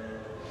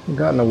 I've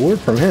gotten a word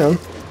from him.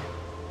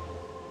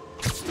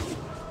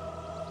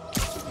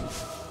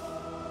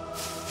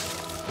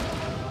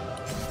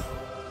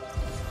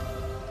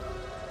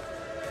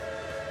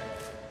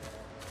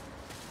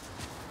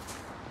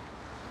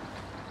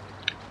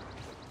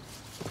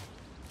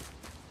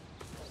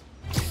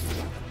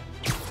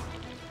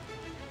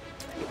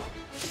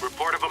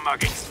 Report of a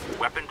mugging.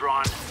 Weapon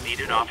drawn.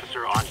 Needed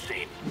officer on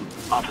scene.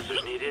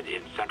 Officers needed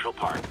in Central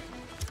Park.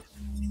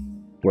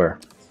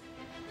 Where?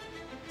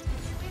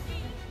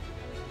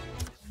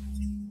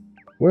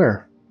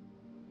 Where?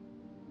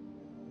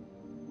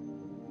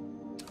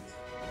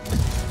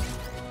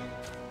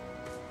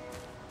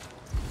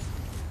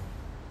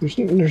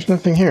 There's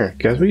nothing here.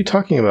 Guys, what are you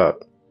talking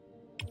about?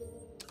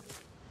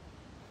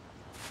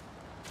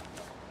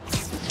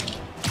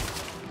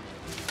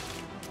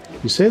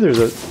 You say there's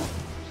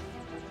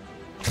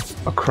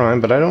a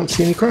crime, but I don't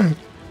see any crime.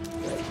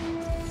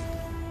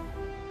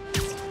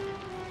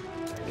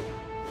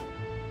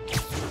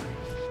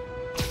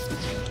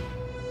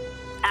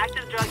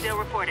 Active drug deal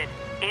reported.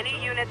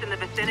 Any units in the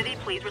vicinity,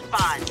 please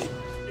respond.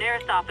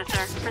 Nearest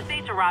officer,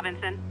 proceed to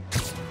Robinson.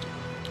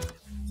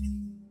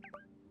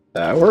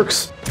 That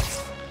works.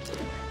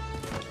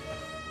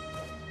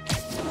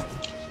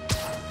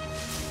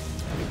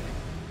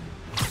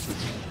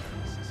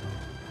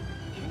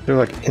 They're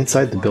like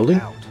inside the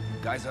building?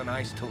 Guys on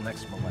ice till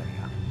next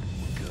millennia.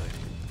 We're good.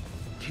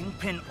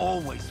 Kingpin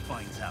always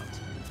finds out.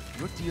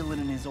 You're dealing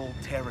in his old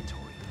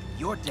territory.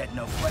 You're dead,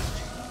 no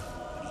question.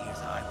 But he hears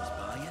I was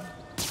buying.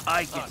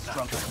 I get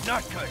drunk.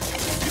 Not good.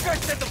 You guys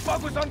said the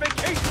bug was on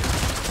vacation.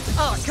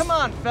 Oh, come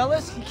on,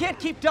 fellas. You can't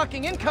keep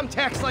ducking income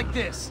tax like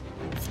this.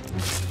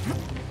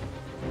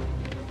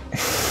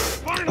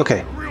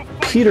 Okay.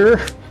 Peter!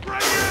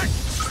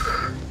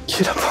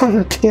 Get up on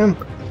the damn...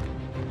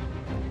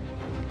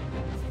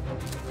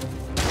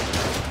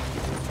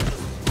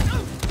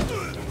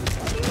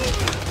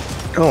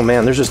 Oh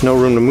man, there's just no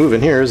room to move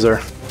in here, is there?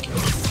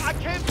 I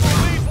can't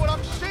believe what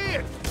I'm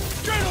seeing!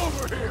 Get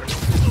over here!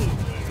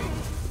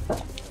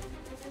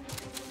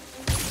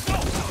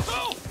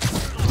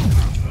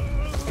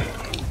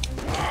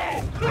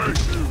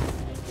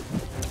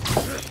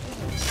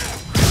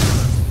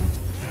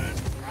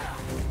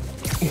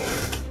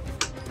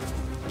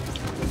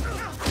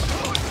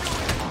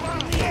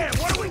 Yeah,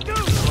 what do we do?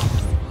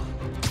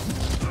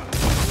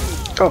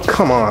 Oh,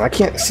 come on, I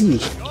can't see.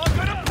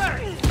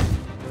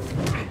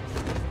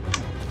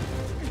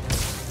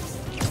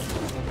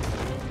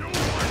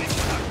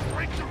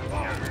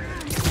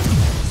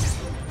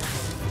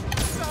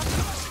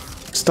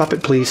 Stop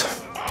it, please.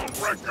 I'll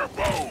wreck your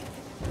bow!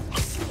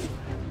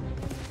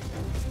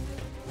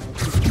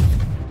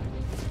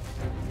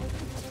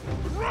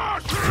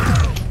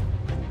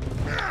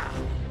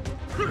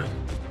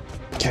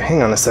 Okay,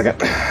 hang on a second.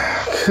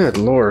 Good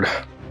lord.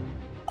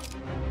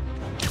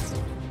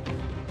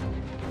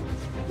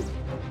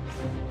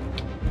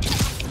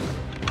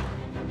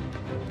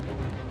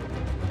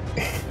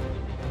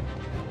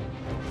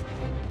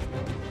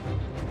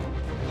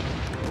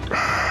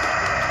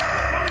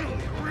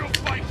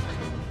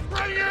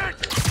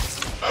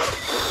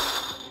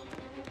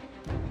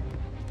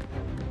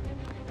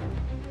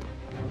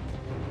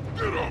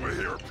 Get over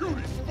here,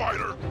 puny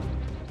spider!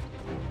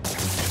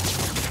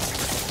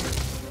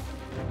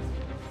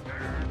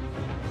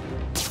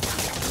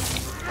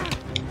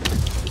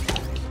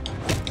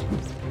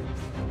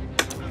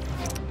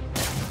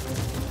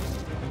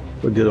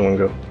 Where'd the other one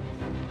go?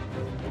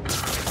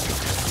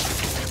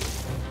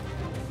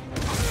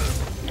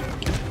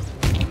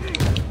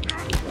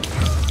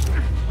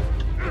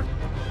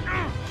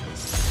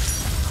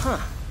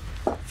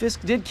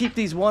 Fisk did keep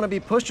these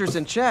wannabe pushers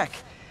in check.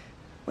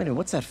 Wait a minute,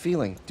 what's that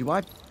feeling? Do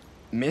I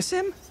miss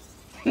him?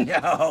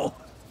 No.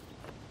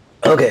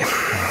 Okay.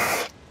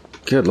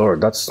 Good lord,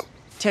 that's...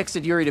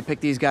 Texted Yuri to pick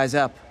these guys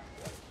up.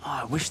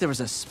 Oh, I wish there was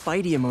a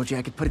Spidey emoji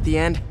I could put at the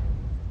end.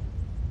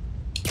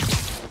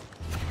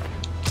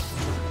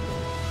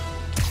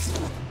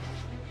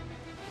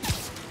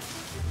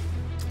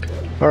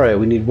 Alright,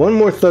 we need one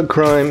more thug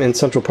crime in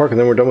Central Park and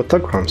then we're done with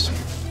thug crimes.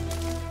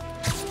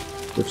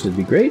 Which would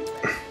be great.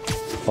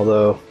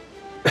 Although,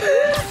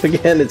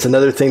 again, it's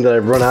another thing that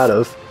I've run out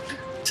of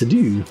to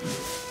do.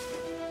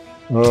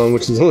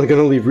 Which is only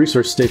going to leave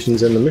research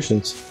stations and the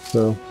missions,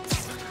 so...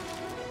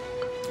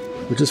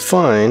 Which is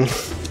fine.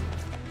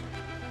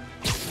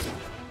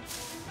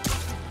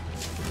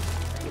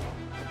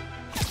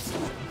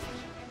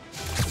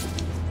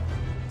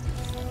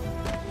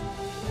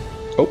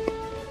 Oh.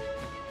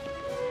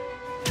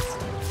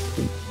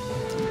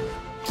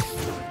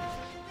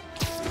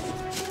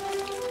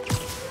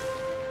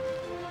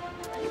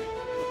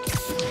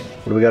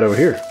 What do we got over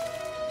here?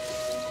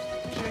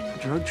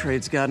 Drug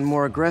trade's gotten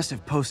more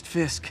aggressive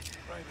post-Fisk.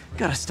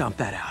 Gotta stomp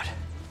that out.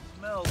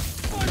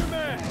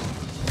 Spider-Man!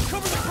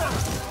 Cover the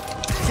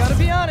front! Gotta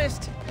be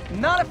honest,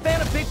 not a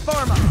fan of Big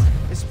Pharma.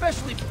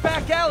 Especially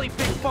back alley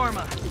Big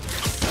Pharma.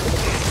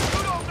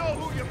 You don't know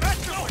who you're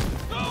messing with!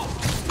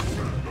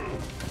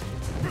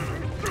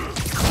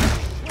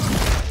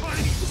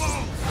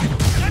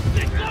 That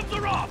thing gloves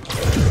are off!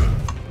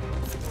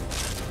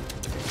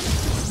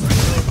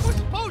 This was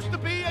supposed to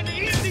be an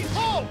easy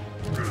pull!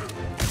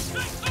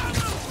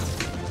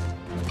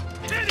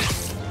 Hit it!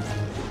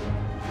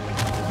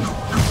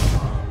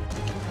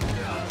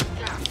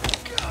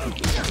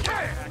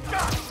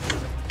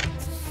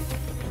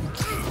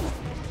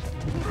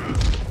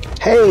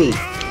 Hey!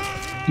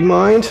 You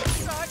mind?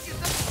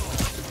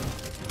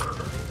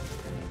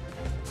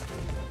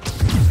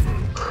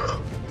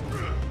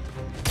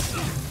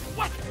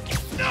 What?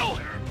 No!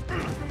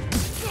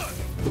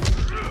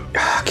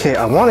 Okay,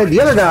 I wanted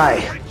the other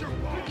guy!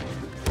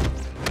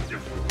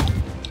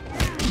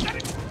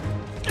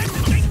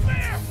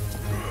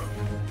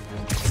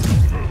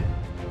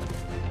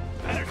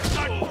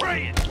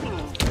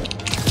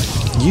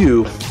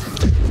 You.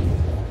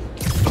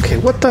 Okay,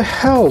 what the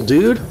hell,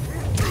 dude?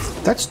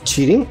 That's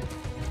cheating.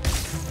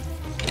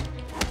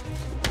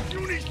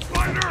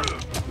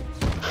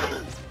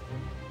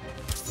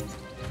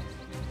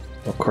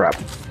 Oh crap.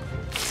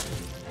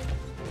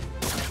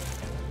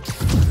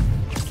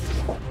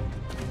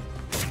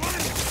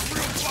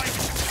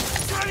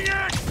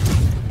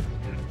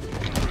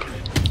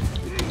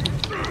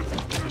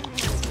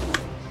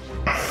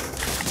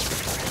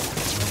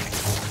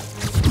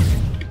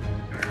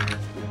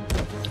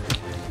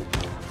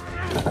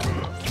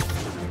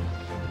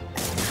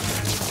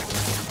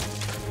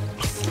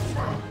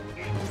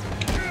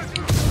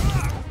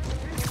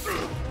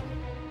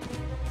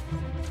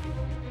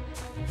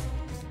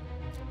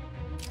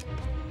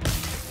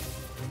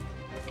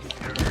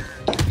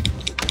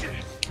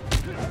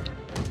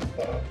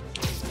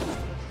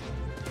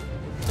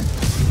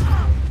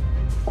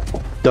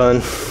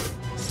 Done.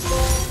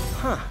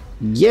 Huh.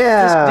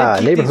 Yeah, This did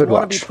keep neighborhood these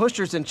wannabe watch.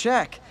 pushers in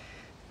check.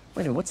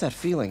 Wait a minute, what's that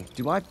feeling?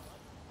 Do I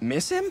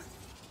miss him?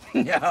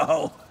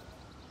 No.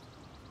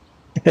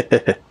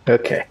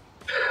 Okay.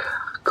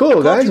 Cool,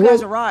 Called guys. you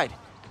guys a Well, ride.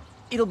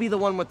 It'll be the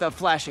one with the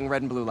flashing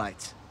red and blue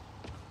lights.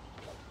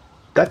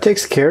 that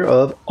takes care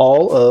of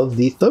all of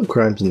the thug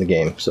crimes in the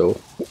game. So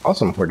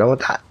awesome, we're done with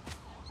that.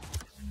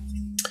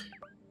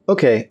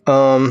 Okay.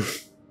 What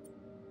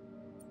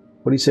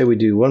do you say we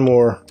do one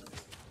more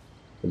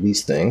of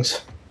these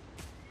things?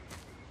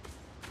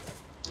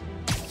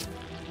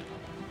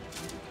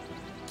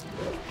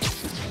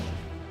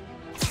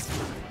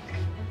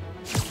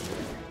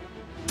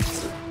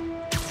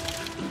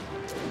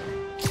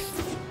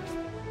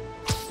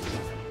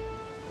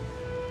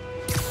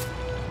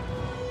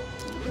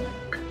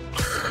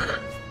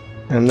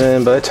 And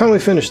then by the time we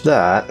finish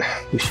that,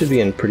 we should be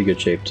in pretty good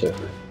shape to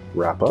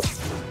wrap up,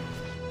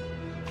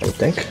 I would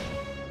think.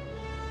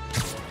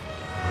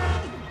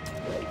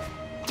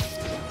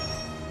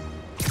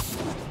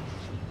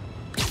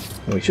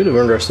 And we should have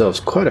earned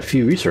ourselves quite a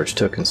few research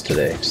tokens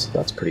today, so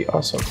that's pretty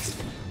awesome.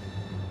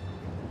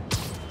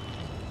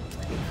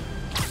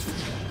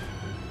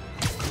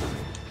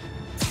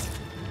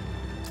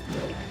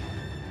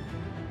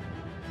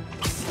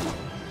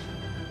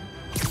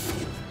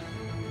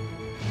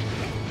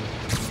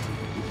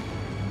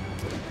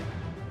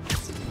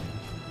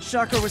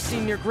 Shocker was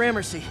seen near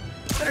Gramercy.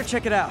 Better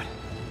check it out.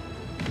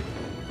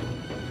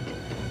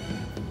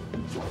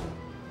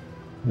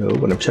 No,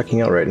 what I'm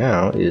checking out right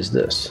now is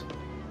this.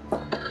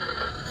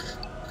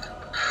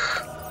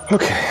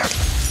 Okay.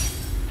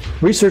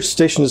 Research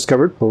station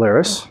discovered,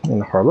 Polaris,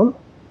 in Harlem.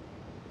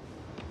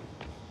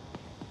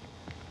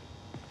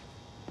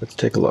 Let's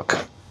take a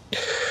look.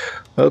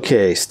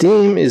 Okay,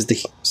 steam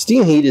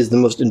heat is the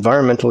most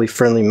environmentally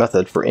friendly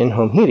method for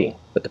in-home heating,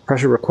 but the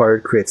pressure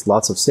required creates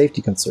lots of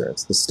safety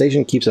concerns. The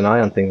station keeps an eye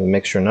on things and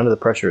makes sure none of the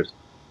pressures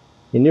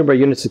in nearby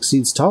units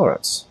exceeds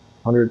tolerance.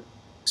 100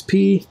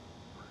 XP,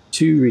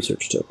 2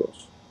 research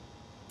tokens.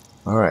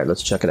 Alright,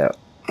 let's check it out.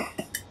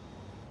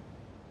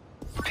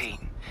 Pete,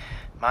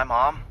 my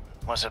mom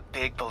was a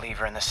big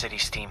believer in the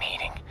city's steam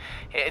heating.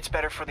 It's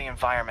better for the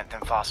environment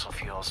than fossil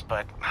fuels,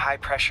 but high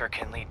pressure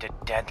can lead to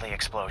deadly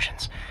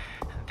explosions.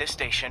 This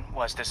station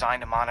was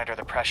designed to monitor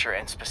the pressure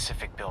in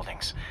specific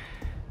buildings.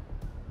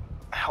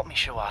 Help me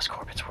show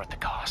Oscorp it's worth the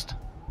cost.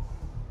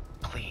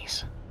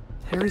 Please.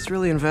 Harry's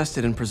really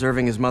invested in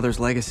preserving his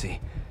mother's legacy.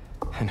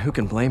 And who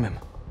can blame him?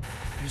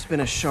 There's been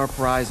a sharp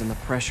rise in the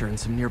pressure in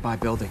some nearby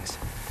buildings.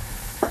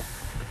 The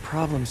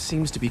problem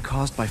seems to be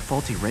caused by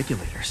faulty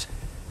regulators.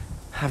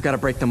 I've got to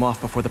break them off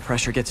before the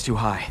pressure gets too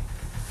high.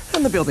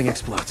 And the building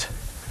explodes.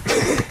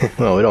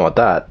 Well, we don't want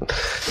that.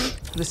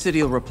 The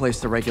city will replace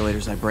the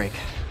regulators I break.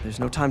 There's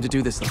no time to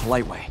do this the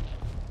polite way.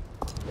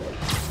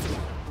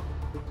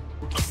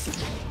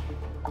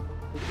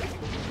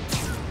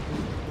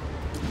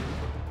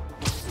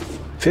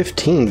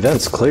 "15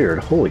 vents cleared.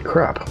 Holy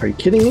crap. Are you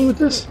kidding me with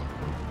this?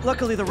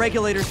 Luckily, the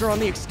regulators are on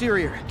the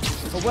exterior.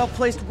 A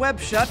well-placed web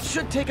shot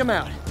should take them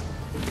out.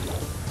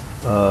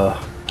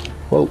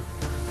 Whoa.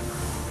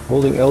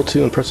 Holding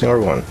L2 and pressing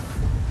R1.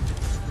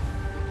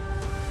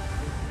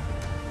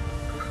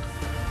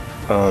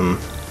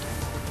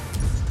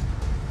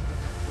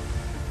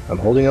 I'm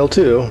holding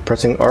L2,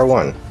 pressing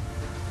R1.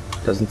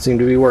 Doesn't seem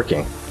to be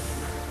working.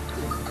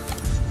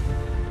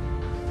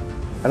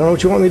 I don't know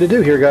what you want me to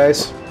do here,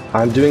 guys.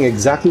 I'm doing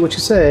exactly what you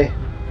say.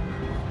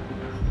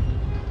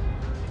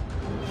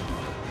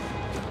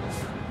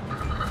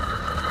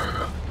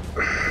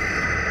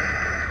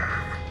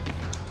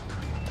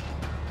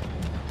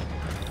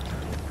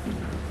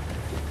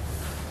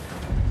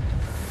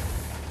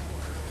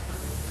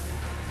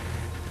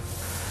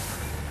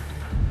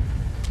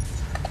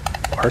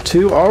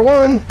 R2,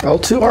 R1,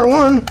 L2,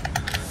 R1.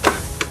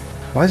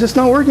 Why is this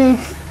not working?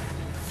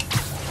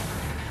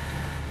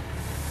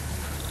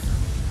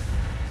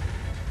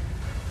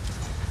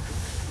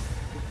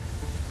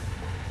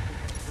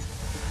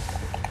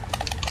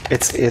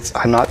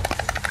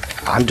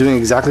 I'm doing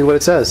exactly what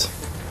it says.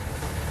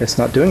 It's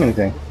not doing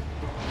anything.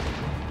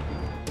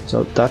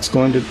 So that's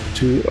going to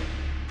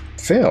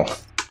fail.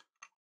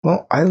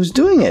 Well, I was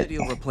doing it.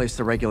 You'll replace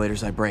the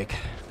regulators I break.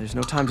 There's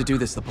no time to do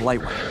this the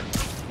polite way.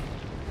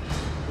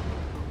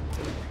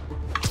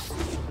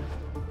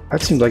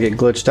 That seemed like it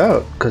glitched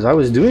out, because I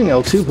was doing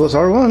L2 plus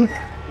R1.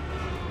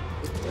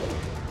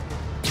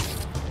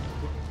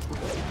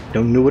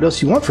 Don't know what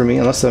else you want from me,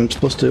 unless I'm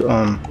supposed to,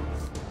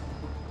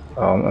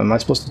 am I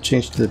supposed to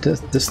change to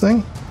this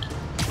thing?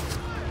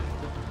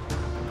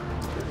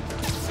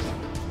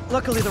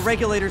 Luckily, the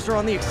regulators are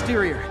on the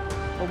exterior.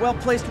 A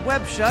well-placed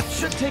web shut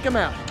should take them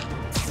out.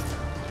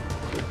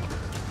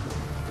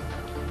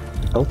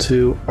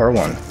 L2,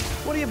 R1.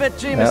 What do you bet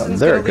Jameson's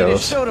there gonna it lead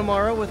his goes. show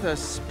tomorrow with a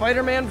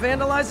Spider-Man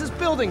vandalizes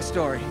building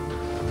story?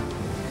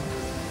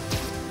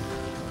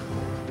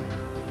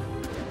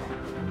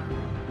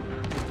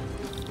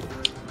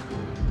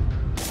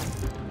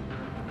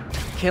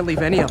 Can't leave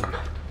any of them.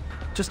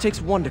 Just takes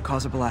one to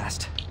cause a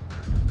blast.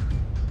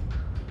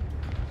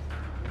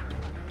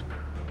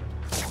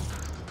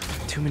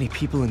 Too many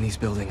people in these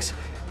buildings.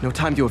 No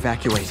time to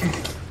evacuate.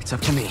 It's up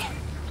to me.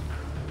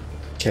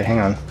 Okay, hang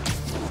on.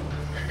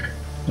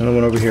 Another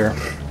one over here.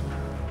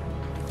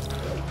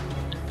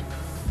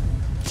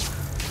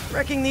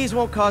 Wrecking these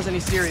won't cause any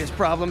serious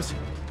problems.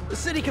 The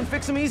city can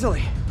fix them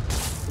easily.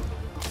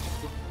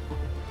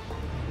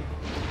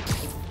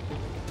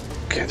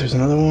 Okay, there's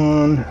another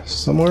one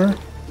somewhere.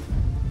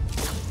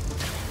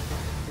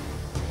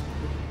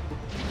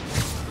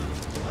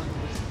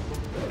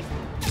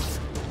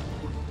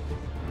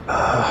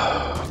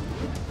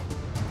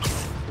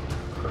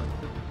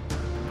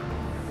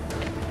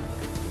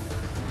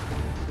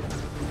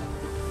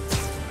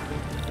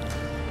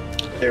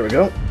 There we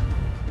go.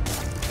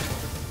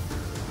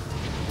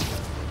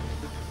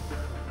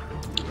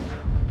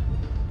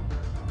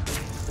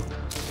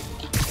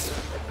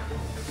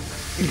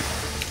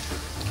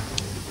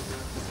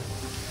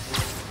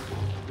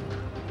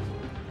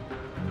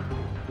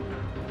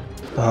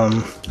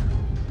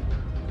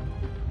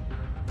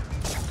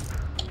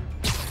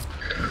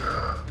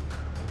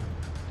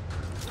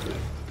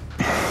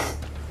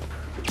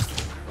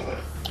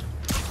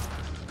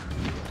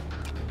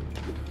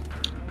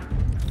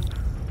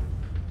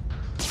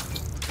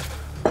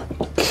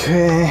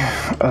 Okay,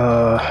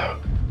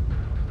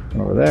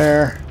 over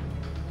there.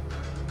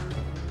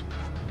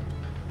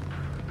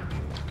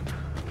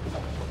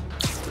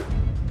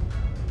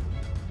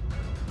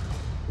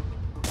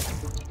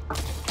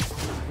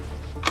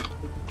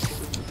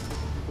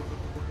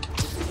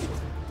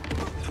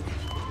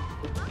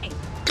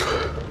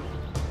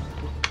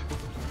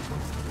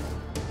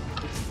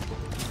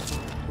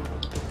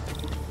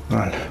 Come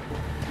on.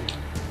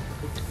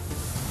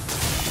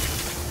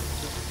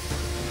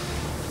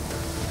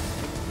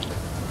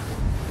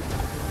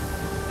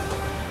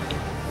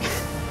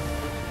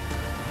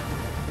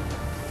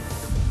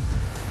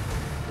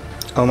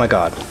 Oh my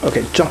god.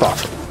 Okay, jump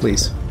off,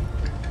 please.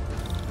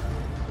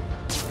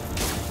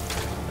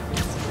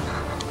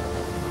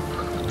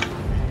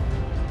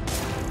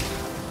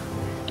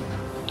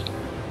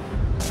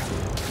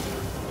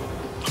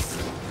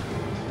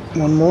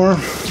 One more.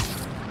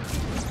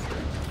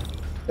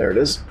 There it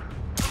is.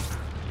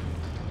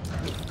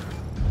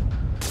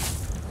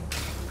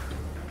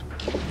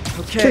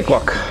 Okay.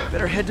 Cakewalk.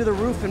 Better head to the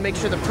roof and make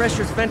sure the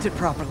pressure's vented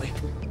properly.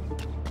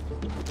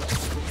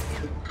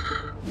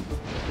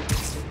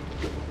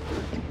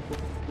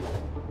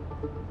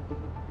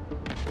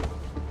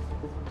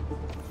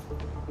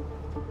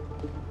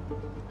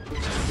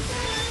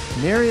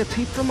 Nary a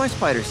peep from my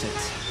spider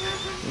sense.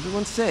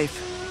 Everyone's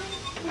safe.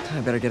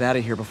 I better get out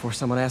of here before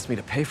someone asks me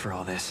to pay for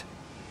all this.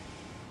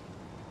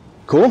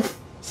 Cool.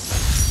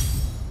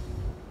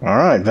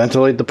 Alright,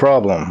 ventilate the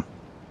problem.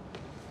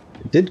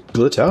 It did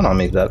glitch out on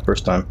me that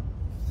first time.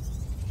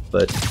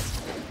 But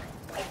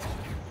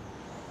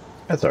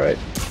that's alright.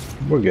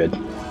 We're good.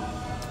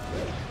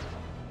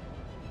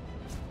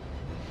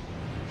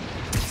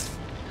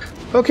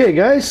 Okay,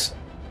 guys.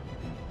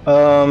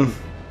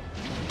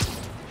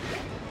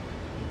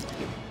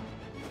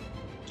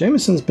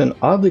 Jameson's been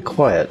oddly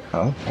quiet.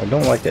 Oh, I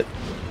don't like it.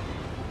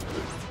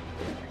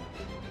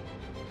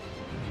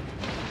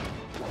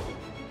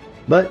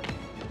 But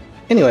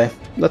anyway,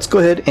 let's go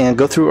ahead and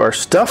go through our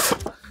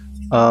stuff.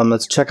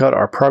 Let's check out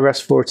our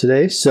progress for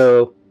today.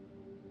 So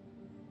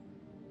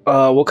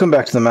we'll come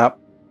back to the map.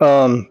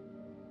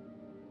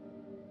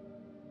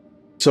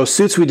 So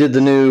suits, we did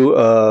the new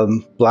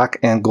black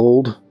and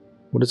gold.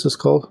 What is this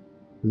called?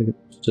 I think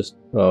it's just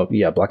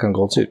yeah, black and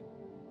gold suit.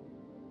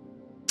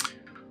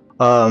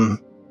 So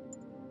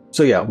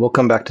yeah, we'll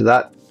come back to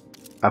that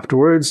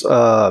afterwards.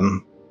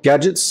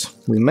 Gadgets,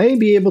 we may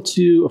be able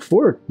to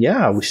afford.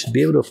 Yeah, we should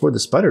be able to afford the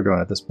spider drone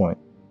at this point.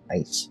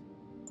 Nice.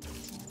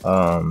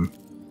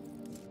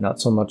 Not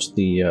so much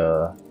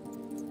the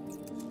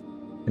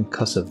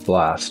concussive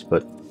blast,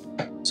 but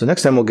so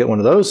next time we'll get one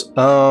of those.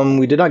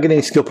 We did not get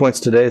any skill points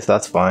today, so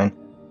that's fine.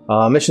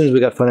 Missions, we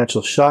got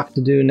financial shock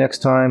to do next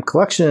time.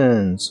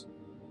 Collections.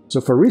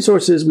 So for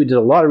resources, we did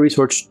a lot of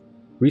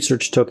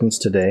research tokens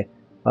today.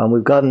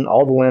 We've gotten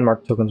all the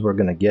landmark tokens we're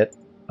going to get.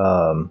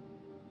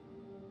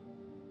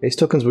 Base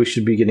tokens, we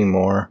should be getting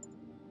more.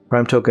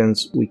 Crime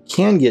tokens, we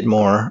can get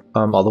more,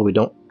 although we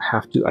don't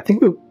have to. I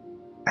think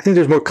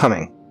there's more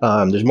coming.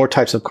 There's more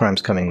types of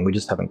crimes coming. We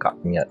just haven't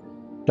got them yet.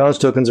 Challenge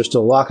tokens are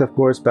still locked, of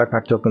course.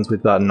 Backpack tokens,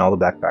 we've gotten all the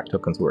backpack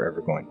tokens we're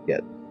ever going to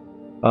get.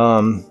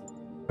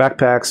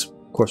 Backpacks,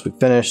 of course, we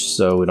finished,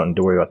 so we don't need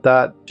to worry about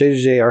that.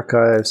 JJJ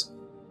archives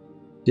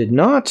did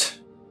not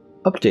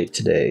update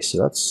today,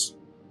 so that's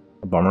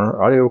a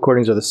bummer. Audio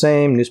recordings are the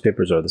same.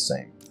 Newspapers are the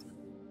same.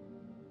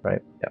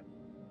 Right?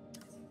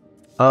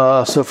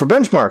 Yeah. So for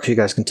benchmarks, you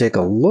guys can take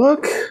a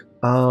look.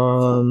 We're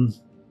on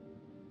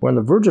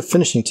the verge of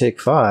finishing take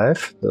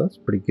 5, so that's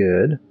pretty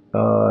good.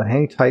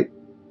 Hang tight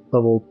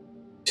level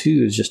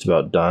 2 is just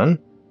about done.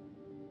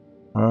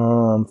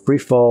 Free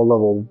fall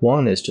level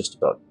 1 is just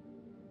about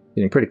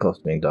getting pretty close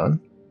to being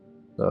done.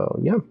 So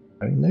yeah,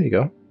 I mean, there you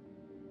go.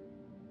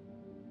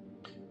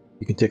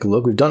 You can take a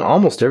look. We've done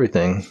almost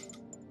everything.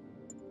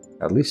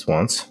 At least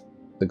once,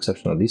 with the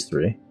exception of these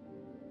 3.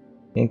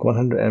 Ink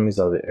 100 enemies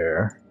out of the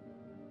air.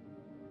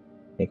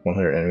 Ink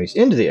 100 enemies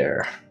into the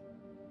air.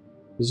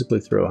 Physically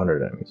throw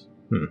 100 enemies.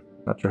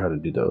 Not sure how to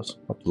do those.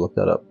 I'll have to look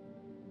that up.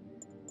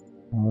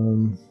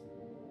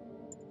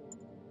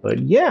 But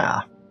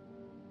yeah.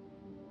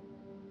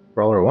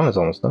 Brawler 1 is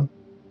almost done.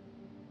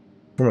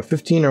 From a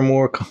 15 or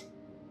more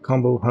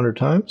combo 100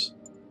 times.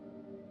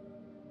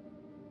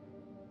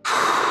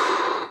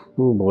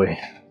 Oh boy.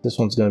 This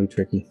one's going to be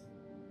tricky.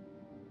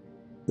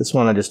 This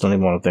one I just don't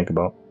even want to think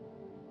about.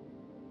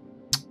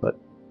 But,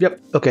 yep,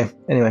 okay.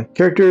 Anyway,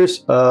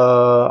 characters,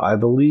 I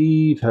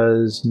believe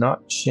has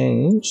not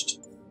changed.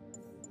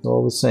 It's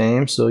all the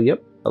same, so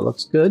yep, that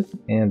looks good.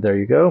 And there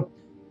you go.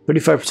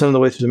 35% of the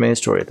way through the main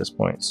story at this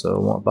point,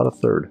 so about a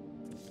third.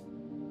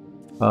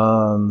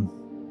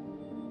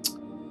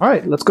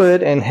 Alright, let's go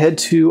ahead and head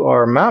to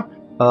our map.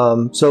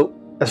 So,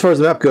 as far as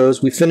the map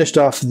goes, we finished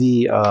off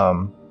the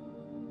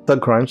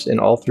thug crimes in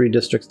all 3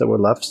 districts that were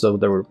left, so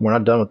we're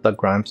not done with thug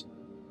crimes.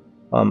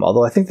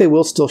 Although I think they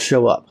will still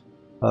show up.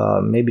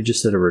 Maybe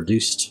just at a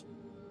reduced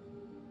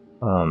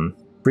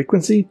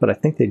frequency, but I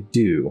think they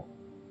do.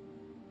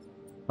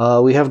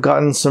 We have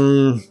gotten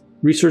some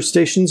research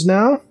stations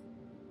now.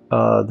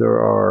 There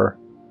are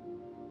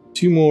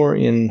 2 more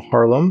in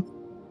Harlem.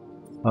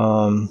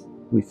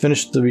 We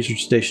finished the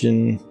research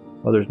station.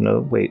 Oh, there's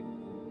no... Wait.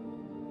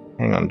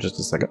 Hang on just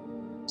a second.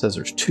 It says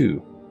there's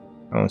 2.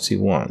 I only see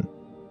 1.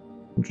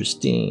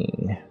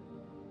 Interesting.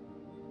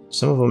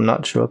 Some of them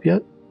not show up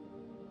yet?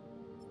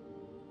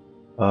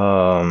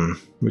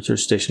 Research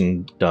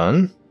station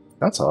done.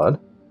 That's odd.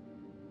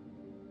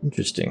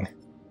 Interesting.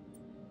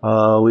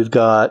 We've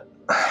got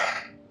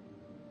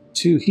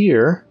 2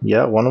 here.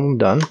 Yeah, one of them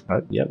done.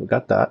 Yeah, we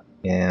got that.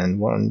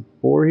 And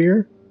 4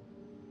 here.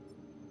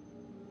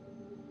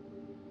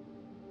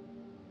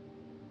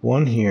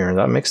 1 here.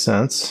 That makes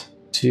sense.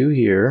 2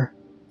 here.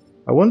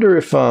 I wonder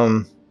if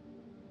 2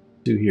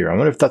 here. I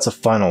wonder if that's a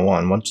final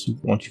one. Once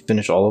you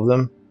finish all of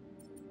them,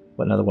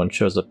 but another one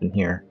shows up in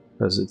here.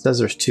 Because it says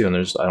there's 2 and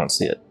I don't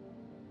see it.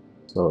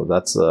 So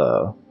that's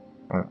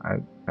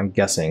I'm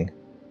guessing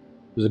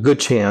there's a good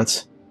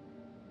chance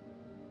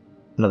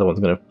another one's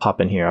gonna pop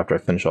in here after I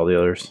finish all the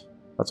others.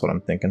 That's what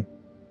I'm thinking.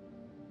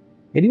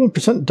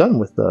 81% done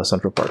with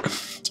Central Park.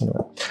 So anyway.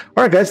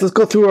 All right, guys, let's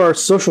go through our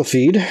social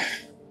feed.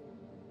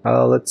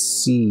 Let's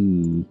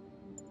see.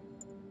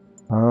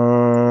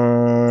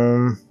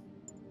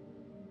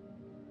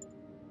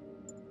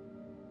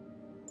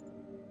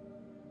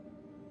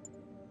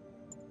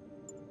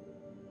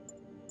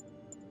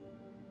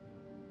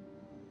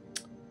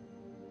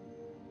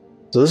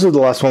 So this is the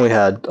last one we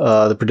had,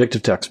 the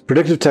predictive text.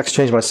 Predictive text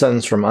changed my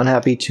sentence from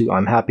unhappy to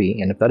I'm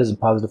happy, and if that isn't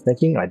positive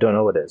thinking, I don't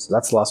know what is. So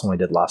that's the last one we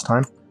did last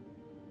time.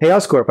 Hey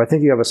Oscorp, I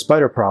think you have a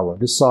spider problem.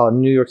 Just saw a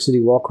New York City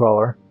wall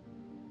crawler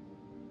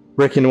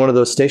break into one of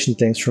those station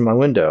things from my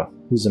window.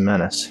 He's a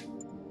menace.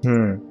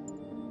 I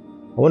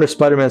wonder if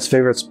Spider-Man's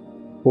favorite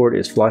sport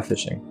is fly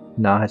fishing.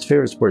 Nah, his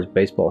favorite sport is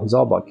baseball. He's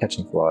all about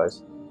catching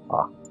flies.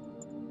 Ah.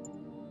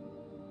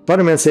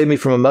 Spider-Man saved me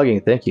from a mugging.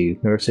 Thank you,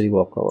 New York City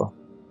wall crawler.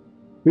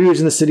 3 years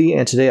in the city,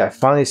 and today I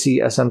finally see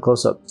SM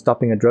close-up,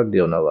 stopping a drug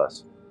deal, no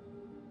less.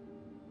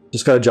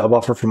 Just got a job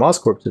offer from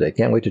Oscorp today.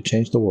 Can't wait to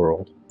change the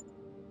world.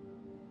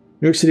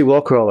 New York City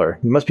wall crawler.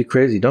 You must be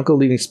crazy. Don't go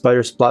leaving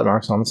spider splat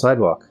marks on the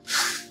sidewalk.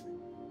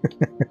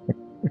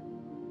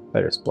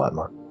 Spider splat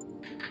mark.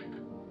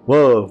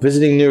 Whoa,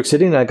 visiting New York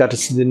City, and I got to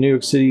see the New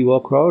York City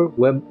wall crawler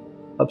web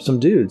up some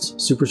dudes.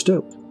 Super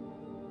stoked.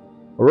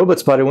 A robot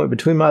spider went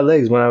between my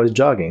legs when I was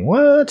jogging.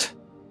 What?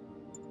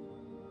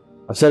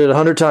 I've said it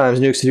 100 times.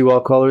 New York City wall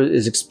crawler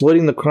is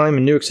exploiting the crime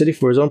in New York City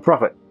for his own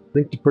profit.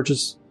 Link to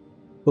purchase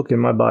book in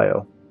my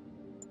bio.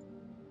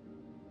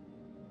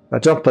 I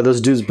jumped by those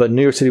dudes, but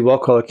New York City wall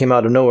crawler came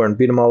out of nowhere and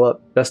beat them all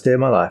up. Best day of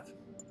my life.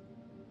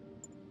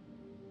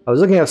 I was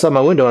looking outside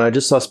my window and I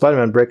just saw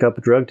Spider-Man break up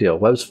a drug deal.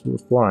 Webs were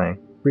flying.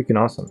 Freaking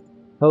awesome.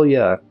 Hell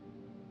yeah.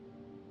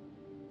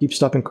 Keep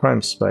stopping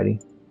crime,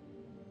 Spidey. I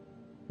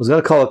was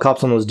gonna call the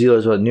cops on those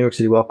dealers, but New York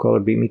City wall crawler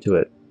beat me to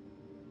it.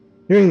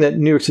 Hearing that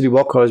New York City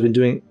wall crawler has been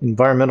doing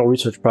environmental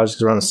research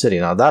projects around the city.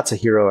 Now that's a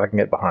hero I can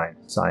get behind.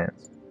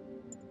 Science.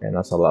 And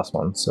that's our last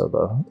one. So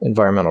the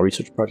environmental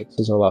research projects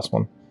is our last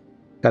one.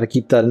 Gotta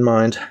keep that in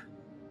mind.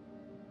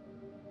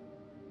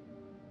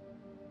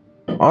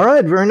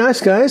 Alright, very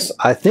nice, guys.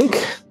 I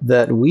think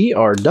that we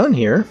are done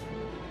here.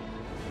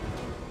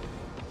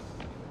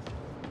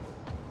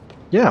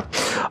 Yeah.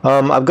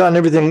 I've gotten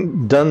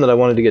everything done that I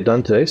wanted to get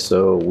done today,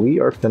 so we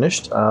are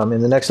finished.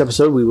 In the next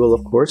episode, we will,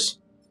 of course,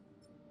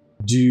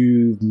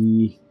 do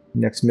the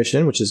next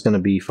mission, which is going to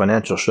be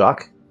Financial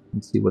Shock.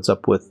 Let's see what's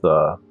up with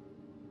the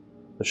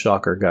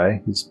Shocker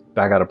guy. He's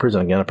back out of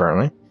prison again,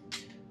 apparently.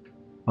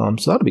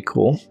 So that'll be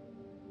cool.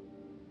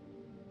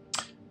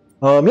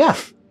 Yeah.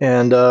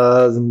 And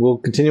we'll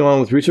continue on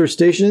with research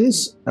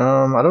stations.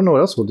 I don't know what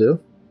else we'll do.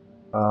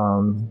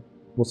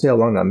 We'll see how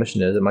long that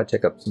mission is. It might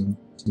take up some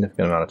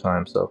significant amount of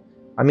time. So,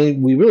 I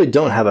mean, we really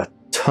don't have a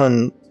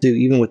ton to do,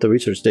 even with the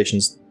research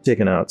stations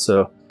taken out.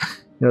 So,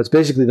 you know, it's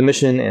basically the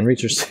mission and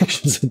research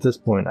stations at this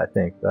point, I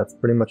think. That's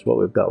pretty much what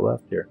we've got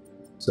left here.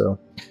 So,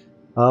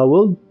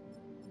 we'll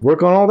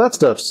work on all that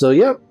stuff. So,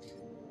 yeah.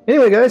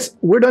 Anyway, guys,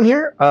 we're done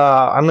here.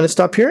 I'm going to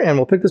stop here, and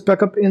we'll pick this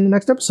back up in the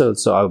next episode.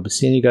 So, I'll be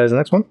seeing you guys in the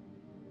next one.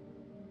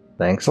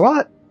 Thanks a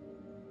lot.